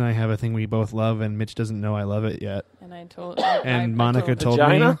because Mitch and I have a thing we both love, and Mitch doesn't know I love it yet. And I told. And Monica told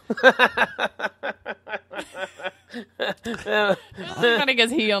Vagina? me. Funny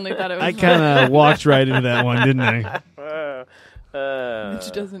because he only thought it was. I kind of walked right into that one, didn't I?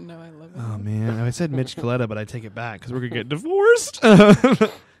 Mitch doesn't know I love it. Oh man, I said Mitch Coletta, but I take it back because we're gonna get divorced.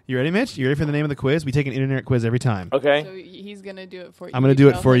 You ready, Mitch? You ready for the name of the quiz? We take an internet quiz every time. Okay. So he's gonna do it for you. I'm gonna do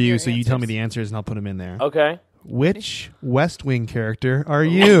it tell for him you, your so you tell me answers. the answers, and I'll put them in there. Okay. Which West Wing character are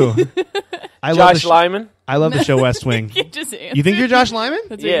you? I love Josh Lyman. I love the show West Wing. You just You think you're Josh Lyman?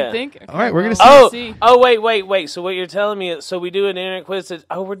 That's Yeah. what you think? Okay, All right, we're gonna well, see. we'll Oh, wait. So what you're telling me is, so we do an internet quiz that,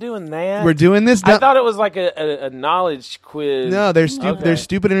 we're doing that? We're doing this. I thought it was like a knowledge quiz. No, they're stupid. Okay. They're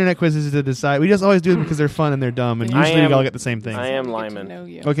stupid internet quizzes to decide. We just always do them because they're fun and they're dumb, and usually we all get the same thing. I am Get to Lyman. know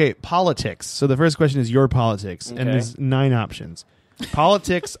you. Okay, politics. So the first question is your politics, and Okay. there's 9 options.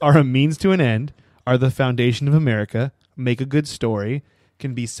 Politics are a means to an end, are the foundation of America, make a good story,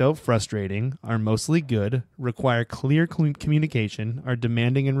 can be self-frustrating, are mostly good, require clear communication, are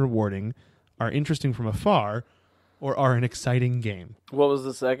demanding and rewarding, are interesting from afar, or are an exciting game. What was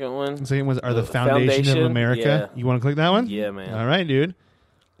the second one? The second was are the The foundation of foundation? America. Yeah. You want to click that one? Yeah, man. All right, dude.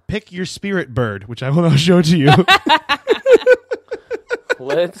 Pick your spirit bird, which I will now show to you.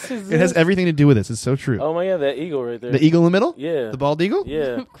 What is It has this? everything to do with this. It's so true. Oh my god, that eagle right there. The eagle in the middle? Yeah. The bald eagle?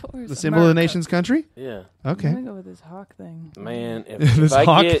 Yeah. Of course. The symbol of the America. nation's country? Yeah. I'm Okay. gonna go with this hawk thing. Man, if, This if I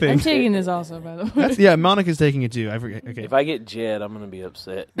hawk get, thing. I'm taking this also, by the way. That's, yeah, Monica's taking it too. I forget. Okay. If I get Jed, I'm gonna be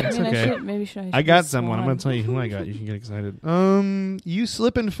upset. It's I mean, okay. maybe should I got be someone. I'm Swan. going to tell you who I got. You can get excited. You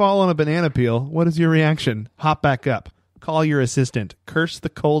slip and fall on a banana peel. What is your reaction? Hop back up. Call your assistant. Curse the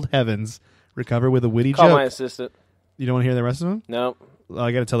cold heavens. Recover with a witty Call joke. my assistant. You don't want to hear the rest of them? Nope. Well,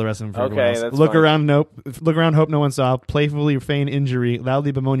 I got to tell the rest of them for Okay, everyone else. that's Look fine. around, nope. Look around, hope no one saw. Playfully feign injury.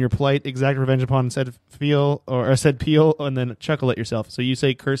 Loudly bemoan your plight. Exact revenge upon said peel, and then chuckle at yourself. So you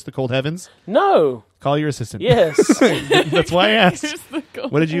say, curse the cold heavens. No. Call your assistant. Yes. That's why I asked. Here's the goal.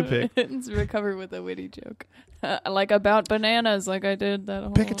 What did you pick? It's recover with a witty joke. Like about bananas, like I did that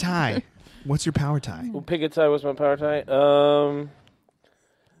whole... Pick a tie. What's your power tie? We'll pick a tie. What's my power tie?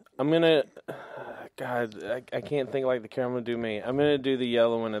 I'm gonna. God, I can't think like the camera do me. I'm gonna do the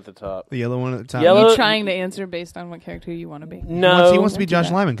yellow one at the top. The yellow one at the top. Yellow- You trying to answer based on what character you want to be. No, He wants to be Don't do Josh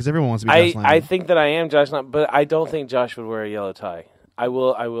that. Lyman because everyone wants to be Josh Lyman. I think that I am Josh, but I don't think Josh would wear a yellow tie. I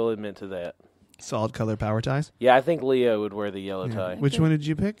will admit to that. Solid color power ties. Yeah, I think Leo would wear the yellow tie. Which one did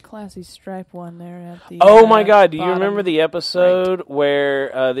you pick? Classy stripe one there at the... Oh my God! Do you bottom. remember the episode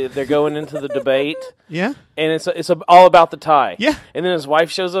where they're going into the debate Yeah. and it's all about the tie? Yeah. And then his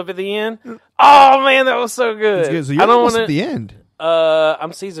wife shows up at the end. Oh man, that was so good. It's good. So I you're don't almost want at the end.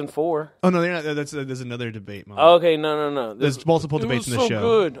 I'm season 4. Oh no, they're not. There's another debate. Mom. Okay, no. There's multiple It debates was in the so show.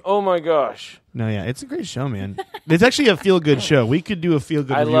 good. Oh my gosh. No, yeah, it's a great show, man. It's actually a feel good show. We could do a feel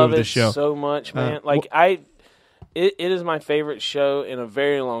good I review love of the it show. so much, man. It is my favorite show in a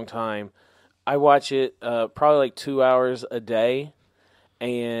very long time. I watch it probably like 2 hours a day,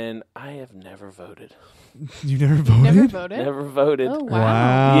 and I have never voted. You never voted? Never voted? Never voted. Oh, wow.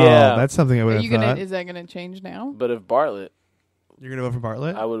 Wow. Yeah. That's something I would Are have you thought. gonna? Is that gonna change now? But if Bartlett, You're gonna vote for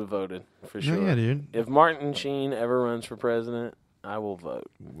Bartlett? I would have voted for No, sure. yeah, dude. If Martin Sheen ever runs for president, I will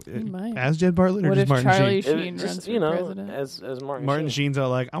vote. might. As Jed Bartlett or What just if Martin Charlie Sheen? Sheen runs Just, for you know, president? as Martin. Martin Sheen. Sheen's all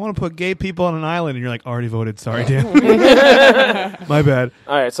like, I want to put gay people on an island, and you're like, already voted. Sorry, Dan. My bad.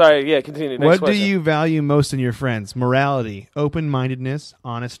 All right, sorry. Yeah, continue. Next What question. do you value most in your friends? Morality, open-mindedness,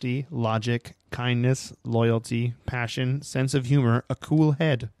 honesty, logic, kindness, loyalty, passion, sense of humor, a cool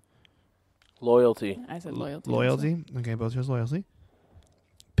head. Loyalty. I said loyalty. Loyalty. Okay, both yours loyalty.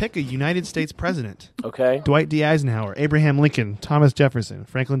 Pick a United States president. Okay. Dwight D. Eisenhower, Abraham Lincoln, Thomas Jefferson,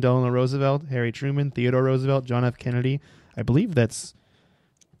 Franklin Delano Roosevelt, Harry Truman, Theodore Roosevelt, John F. Kennedy. I believe that's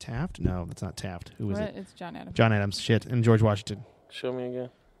Taft. No, that's not Taft. Who was it? It's John Adams. John Adams. Shit. And George Washington. Show me again.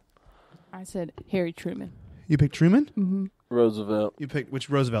 I said Harry Truman. You picked Truman? Mm-hmm. Roosevelt. You picked which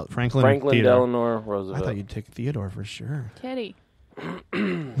Roosevelt? Franklin Delano Theodore? Roosevelt. I thought you'd take Theodore for sure. Teddy.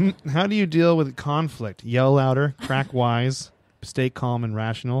 How do you deal with conflict? Yell louder, crack wise, stay calm and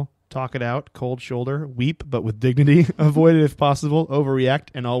rational, talk it out, cold shoulder, weep but with dignity, avoid it if possible, overreact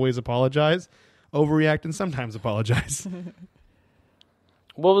and always apologize, overreact and sometimes apologize.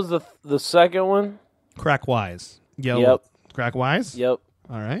 What was the second one? Crack wise. Yell. Yep. Crack wise? Yep.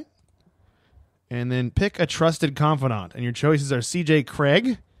 All right. And then pick a trusted confidant. And your choices are C.J.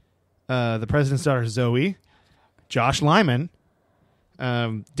 Craig, the president's daughter Zoe, Josh Lyman,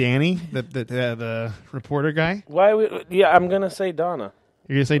 Danny, the reporter guy. I'm going to say Donna.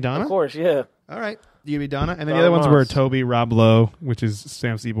 You're going to say Donna? Of course, yeah. All right. You be Donna. And then Donna the other ones Moss. were Toby, Rob Lowe, which is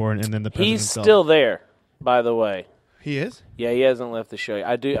Sam Seaborn, and then the president He's himself. still there, by the way. He is? Yeah, he hasn't left the show.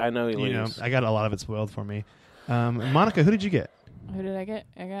 I know he You know, leaves. I got a lot of it spoiled for me. Monica, who did you get? Who did I get?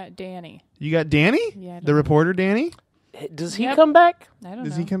 I got Danny. You got Danny? Yeah, The reporter Danny? Does he Yep. come back? I don't know.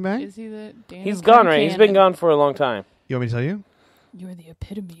 Does he come back? Is he the Danny? He's gone, right? He's been Cannon? gone for a long time. You want me to tell you? You're the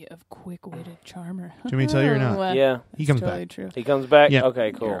epitome of quick-witted charmer. Do you want me to tell you or not? Well, Yeah. He it's comes totally back. True. He comes back? Yeah.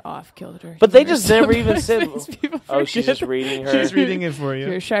 Okay, cool. You're off kilter. But they just never even said... People Oh, she's forget just reading her. She's reading it for you.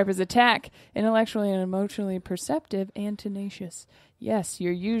 You're sharp as a tack, intellectually and emotionally perceptive, and tenacious. Yes,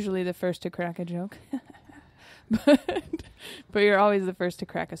 you're usually the first to crack a joke. but you're always the first to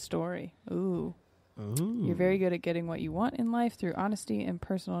crack a story. Ooh. You're very good at getting what you want in life through honesty and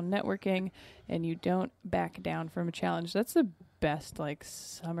personal networking, and you don't back down from a challenge. That's the best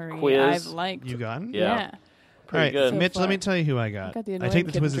summary Quiz. I've liked. You got it? Yeah. All Pretty right, good. So Mitch, far. let me tell you who I got. I got the I take annoying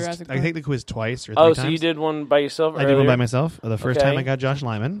the kid in quiz. Jurassic I Park. take the quiz twice or three Oh, times. so you did one by yourself I did one earlier? by myself. The first Okay. time I got Josh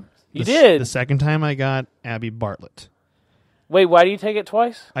Lyman. You The did? The second time I got Abby Bartlett. Wait, why do you take it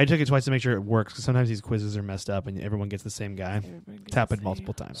twice? I took it twice to make sure it works because sometimes these quizzes are messed up and everyone gets the same guy. Everybody gets It's happened the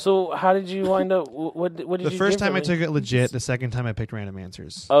multiple times. So how did you wind up... What did The you first time I differently? took it legit. The second time I picked random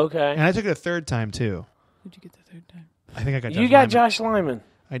answers. Okay. And I took it a third time too. Who'd you get the third time? I think I got Josh You got Lyman. Josh Lyman.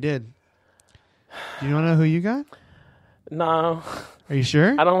 I did. Do you want to know who you got? No. Are you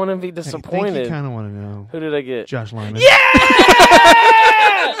sure? I don't want to be I think disappointed. you kind of want to know. Who did I get? Josh Lyman. Yeah!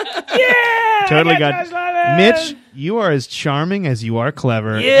 Totally I got got Josh Lyman! Mitch, you are as charming as you are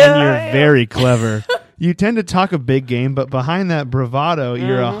clever, Yeah, and you're I am. very clever. You tend to talk a big game, but behind that bravado,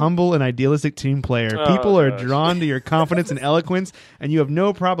 you're a humble and idealistic team player. Oh, People are gosh. drawn to your confidence and eloquence, and you have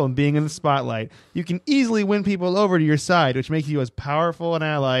no problem being in the spotlight. You can easily win people over to your side, which makes you as powerful an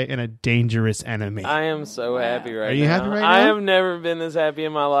ally and a dangerous enemy. I am so happy right now. Are you happy right I now? have never been this happy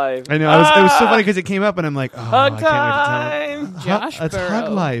in my life. I know. It was so funny because it came up, and I'm like, oh, Hug I can't wait to time! tell him. Josh It's Burrow.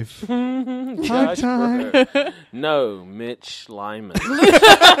 hug life. Hug Josh time. Burrow. No, Mitch Lyman.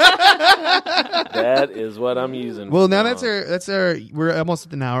 That is what I'm using. Well, from now now that's our. We're almost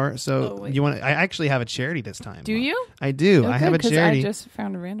at an hour, so Oh, wait. you want? I actually have a charity this time. Do you? I do. I have a 'cause charity, I just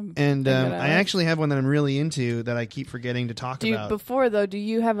found a random. and thing that I like. actually have one that I'm really into that I keep forgetting to talk Do you, about. before though, do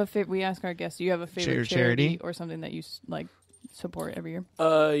you have a favorite? We ask our guests. Do you have a favorite Your charity charity? or something that you support every year?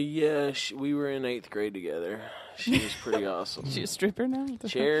 Yeah, we were in 8th grade together. She was pretty awesome. Is she a stripper now? What the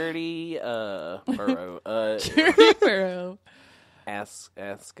fuck? Charity Burrow. Charity Burrow.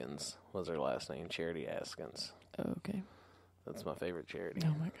 Askins was her last name. Charity Askins. Oh, okay. That's my favorite charity.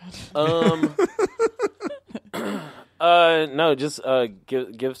 Oh my god. No, just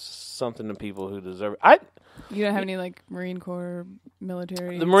give something to people who deserve it. You don't have any Marine Corps,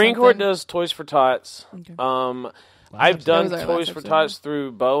 military? The Marine Corps something? does Toys for Tots. Okay. I've done That was our Toys last for episode. Tots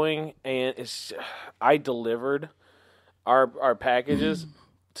through Boeing, and I delivered our packages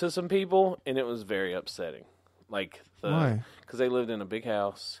to some people, and it was very upsetting. Why? Because they lived in a big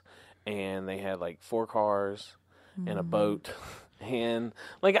house, and they had 4 cars and a boat, and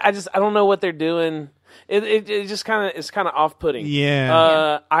I don't know what they're doing. It just kind of off putting.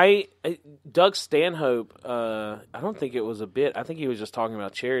 Yeah. Doug Stanhope. I don't think it was a bit. I think he was just talking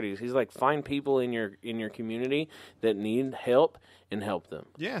about charities. He's like, find people in your community that need help and help them.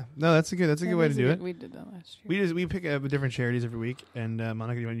 Yeah. No, that's a good way to do it. We did that last year. We pick up different charities every week, and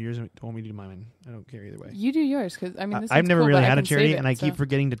Monica, you want yours? Want me to do mine? I don't care either way. You do yours because this I've one's never cool, really but I had a can save charity, it, and I so- keep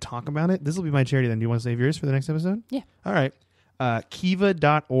forgetting to talk about it. This will be my charity then. Do you want to save yours for the next episode? Yeah. All right.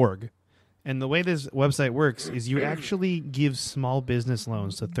 Kiva.org. And the way this website works is you actually give small business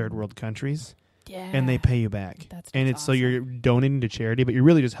loans to third world countries. and they pay you back. And it's awesome. so you're donating to charity, but you're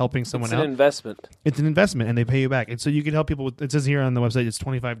really just helping someone It's out. an investment. It's an investment, and they pay you back. And so you can help people. It says here on the website, it's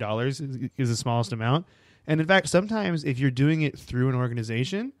 $25 is the smallest amount. And in fact, sometimes if you're doing it through an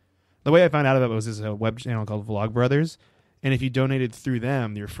organization, the way I found out about it was there's a web channel called Vlog Brothers, and if you donated through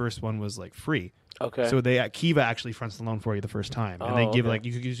them, your first one was like free. Okay. So Kiva actually fronts the loan for you the first time, and they give like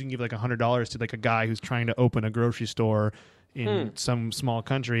you can give like $100 to like a guy who's trying to open a grocery store in some small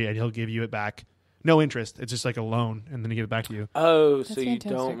country, and he'll give you it back. No interest. It's just like a loan, and then he give it back to you. Oh, That's so you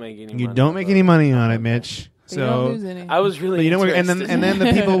fantastic. don't make any money. You don't make any money on it, Mitch. But you don't So lose any. I was really but you know, and interested. then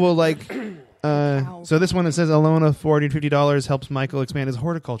the people will like. So this one that says a loan of $450 helps Michael expand his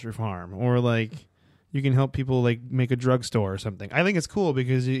horticulture farm, or like you can help people like make a drugstore or something. I think it's cool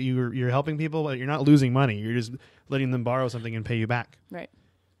because you're helping people, but you're not losing money. You're just letting them borrow something and pay you back. Right.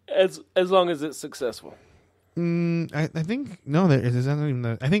 as long as it's successful. I think no, there's not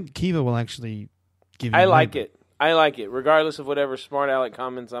even I think Kiva will actually give you. I like it. I like it, regardless of whatever smart aleck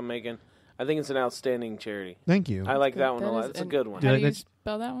comments I'm making. I think it's an outstanding charity. Thank you. I like that one a That lot. is It's a an- good one. Do How you do you like that?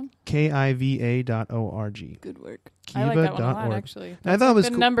 spell that one? KIVA.org. Good work. I like that one a lot, Kiva.org. actually. I thought it was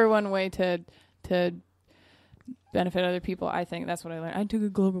the cool. number one way to benefit other people. I think that's what I learned. I took a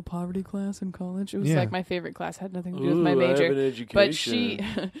global poverty class in college. It was Yeah. like my favorite class. Had nothing to do with my Ooh, I have major. an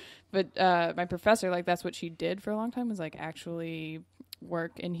education. But my professor, like, that's what she did for a long time, was like actually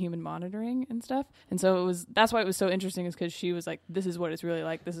work in human monitoring and stuff. And so that's why it was so interesting, is because she was like, this is what it's really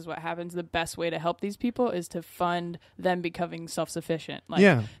like. This is what happens. The best way to help these people is to fund them becoming self-sufficient. Like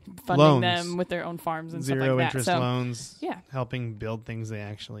funding Loans. them with their own farms and Zero stuff like interest that. So, loans. yeah. Helping build things they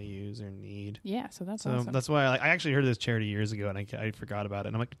actually use or need. Yeah, so that's So awesome. that's why I actually heard of this charity years ago, and I forgot about it.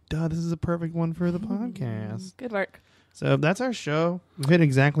 And I'm like, duh, this is a perfect one for the podcast. Good work. So that's our show. We've hit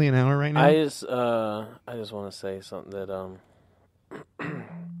exactly an hour right now. I just want to say something that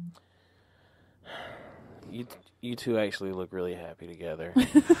you two actually look really happy together.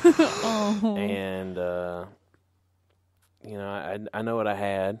 Oh. And I know what I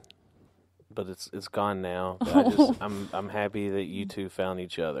had, but it's gone now. But I'm happy that you two found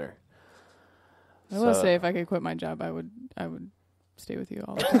each other. I will say, if I could quit my job, I would stay with you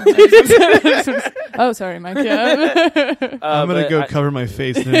all the time. Oh, sorry, Mike. Yeah. I'm gonna go cover my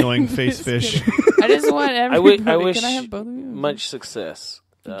face in annoying face fish. I just want everybody. I wish Can I have both of you? much success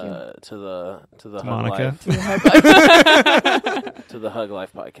Thank to the Hug Monica. Life to the Hug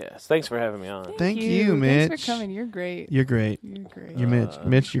Life podcast. Thanks for having me on. Thank you, Mitch. Thanks for coming. You're great. You're great. You're great. You're Mitch.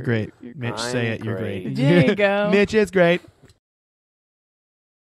 Mitch, you're great. You're Mitch, I'm say it. You're great. There you go. Mitch is great.